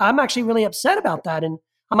that. I'm actually really upset about that. And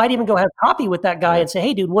I might even go have coffee with that guy and say,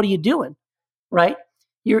 hey, dude, what are you doing? Right?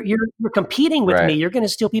 You're competing with me. You're going to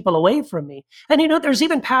steal people away from me. And, there's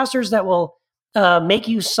even pastors that will make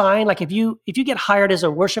you sign. Like if you get hired as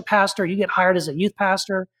a worship pastor, you get hired as a youth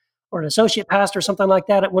pastor or an associate pastor, something like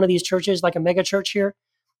that at one of these churches, like a mega church here.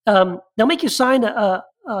 They'll make you sign a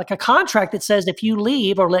contract that says if you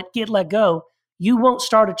leave or get let go, you won't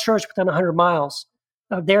start a church within 100 miles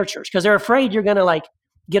of their church, because they're afraid you're going to like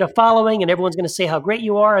get a following and everyone's going to say how great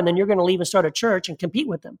you are, and then you're going to leave and start a church and compete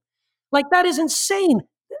with them. Like, that is insane.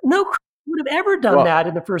 No Christian would have ever done that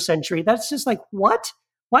in the first century. That's just like, what?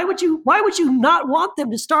 Why would you not want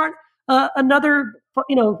them to start another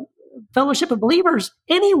fellowship of believers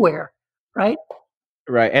anywhere, right?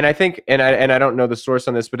 Right. And I think, and I don't know the source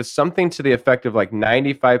on this, but it's something to the effect of like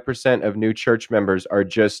 95% of new church members are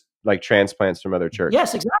just like transplants from other churches.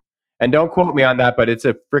 Yes, exactly. And don't quote me on that, but it's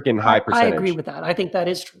a freaking high percentage. I agree with that. I think that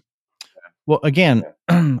is true. Well, again,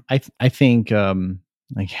 I think you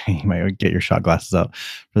might get your shot glasses out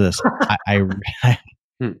for this.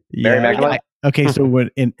 Okay, so when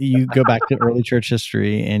you go back to early church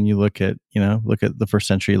history and you look at the first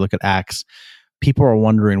century, look at Acts, people are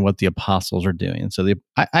wondering what the apostles are doing. So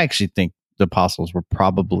I actually think the apostles were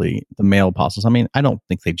probably the male apostles. I mean, I don't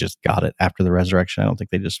think they just got it after the resurrection. I don't think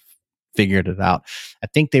they just figured it out. I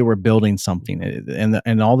think they were building something,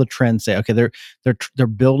 and all the trends say, okay, they're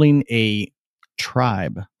building a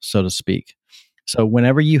tribe, so to speak. So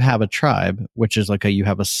whenever you have a tribe, which is like you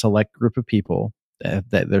have a select group of people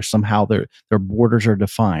that there's somehow their borders are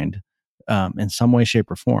defined in some way,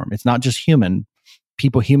 shape, or form. It's not just human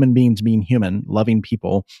beings being human, loving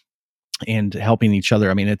people and helping each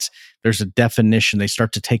other. I mean, there's a definition. They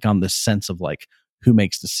start to take on this sense of like who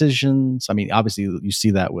makes decisions. I mean, obviously you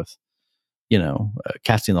see that with,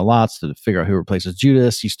 casting the lots to figure out who replaces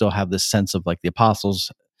Judas. You still have this sense of like the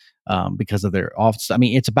apostles because of their office. I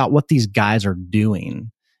mean, it's about what these guys are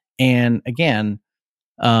doing. And again,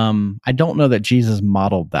 I don't know that Jesus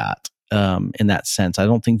modeled that in that sense. I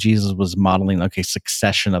don't think Jesus was modeling,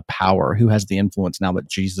 succession of power. Who has the influence now that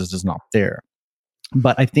Jesus is not there?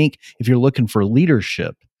 But I think if you're looking for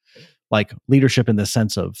leadership, like leadership in the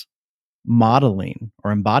sense of modeling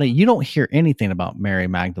or embodying, you don't hear anything about Mary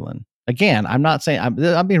Magdalene. Again, I'm not saying,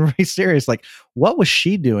 I'm being really serious. Like, what was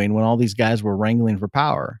she doing when all these guys were wrangling for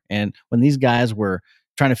power? And when these guys were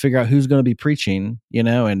trying to figure out who's going to be preaching,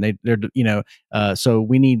 and they're, so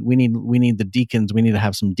we need the deacons. We need to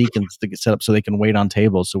have some deacons to get set up so they can wait on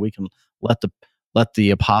tables, so we can let the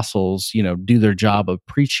apostles, do their job of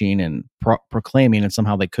preaching and proclaiming. And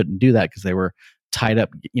somehow they couldn't do that because they were tied up.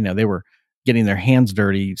 They were getting their hands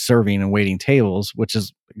dirty, serving and waiting tables, which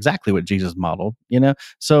is exactly what Jesus modeled,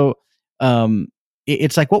 So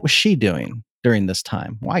it's like, what was she doing during this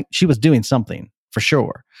time? Why? She was doing something for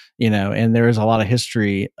sure, and there is a lot of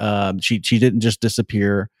history. She didn't just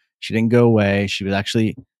disappear. She didn't go away. She was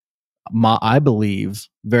actually, I believe,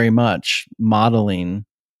 very much modeling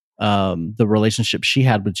the relationship she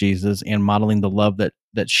had with Jesus and modeling the love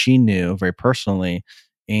that she knew very personally.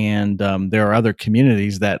 And there are other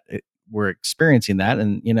communities that were experiencing that.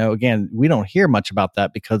 And, again, we don't hear much about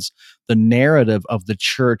that because the narrative of the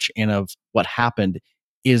church and of what happened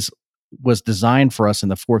was designed for us in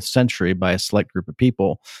the 4th century by a select group of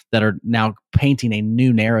people that are now painting a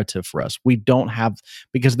new narrative for us. We don't have,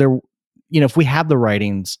 because if we have the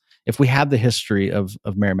writings, if we have the history of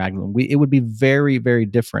Mary Magdalene, it would be very, very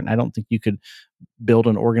different. I don't think you could build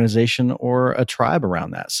an organization or a tribe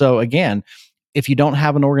around that. So again, if you don't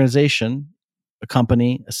have an organization, a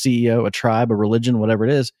company, a CEO, a tribe, a religion, whatever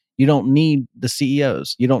it is, you don't need the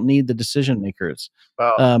CEOs. You don't need the decision makers.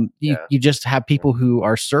 Well, you just have people who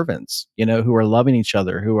are servants, who are loving each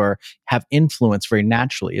other, who have influence very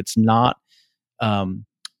naturally. It's not,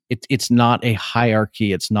 it's not a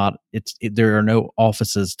hierarchy. There are no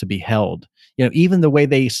offices to be held. Even the way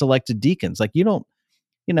they selected deacons, like you don't,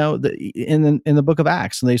 in the book of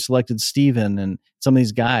Acts, and they selected Stephen and some of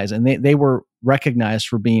these guys, and they were recognized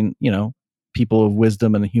for being, people of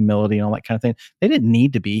wisdom and humility and all that kind of thing. They didn't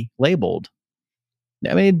need to be labeled.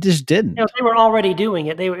 I mean, it just didn't. They were already doing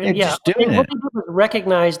it. They were just doing it. What they did was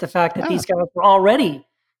recognize the fact that these guys were already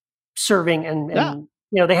serving and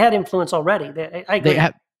they had influence already. I agree.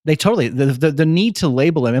 They totally, the need to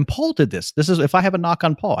label them. And Paul did this. This is, if I have a knock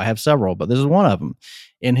on Paul, I have several, but this is one of them.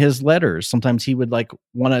 In his letters, sometimes he would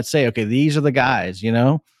want to say, okay, these are the guys,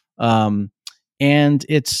 and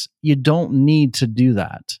you don't need to do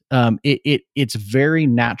that. It's very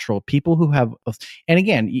natural. People who have, and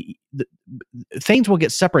again, things will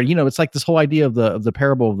get separated. It's like this whole idea of the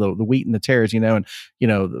parable of the wheat and the tares, and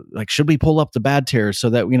should we pull up the bad tares so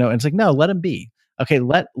that, and it's like, no, let them be. Okay,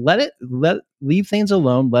 leave things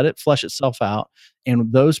alone, let it flesh itself out.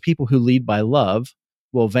 And those people who lead by love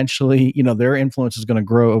will eventually, their influence is going to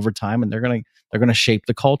grow over time, and they're going to shape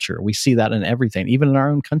the culture. We see that in everything, even in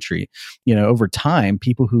our own country. Over time,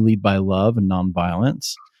 people who lead by love and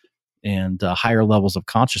nonviolence and higher levels of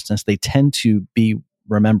consciousness, they tend to be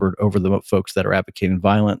remembered over the folks that are advocating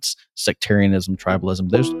violence, sectarianism,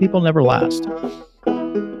 tribalism. Those people never last.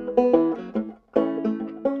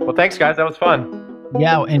 Well, thanks, guys. That was fun.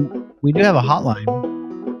 Yeah, and we do have a hotline.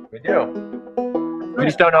 We do. We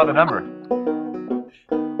just don't know the number.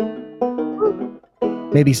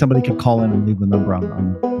 Maybe somebody could call in and leave the number on the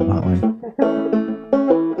hotline.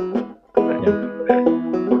 Yeah.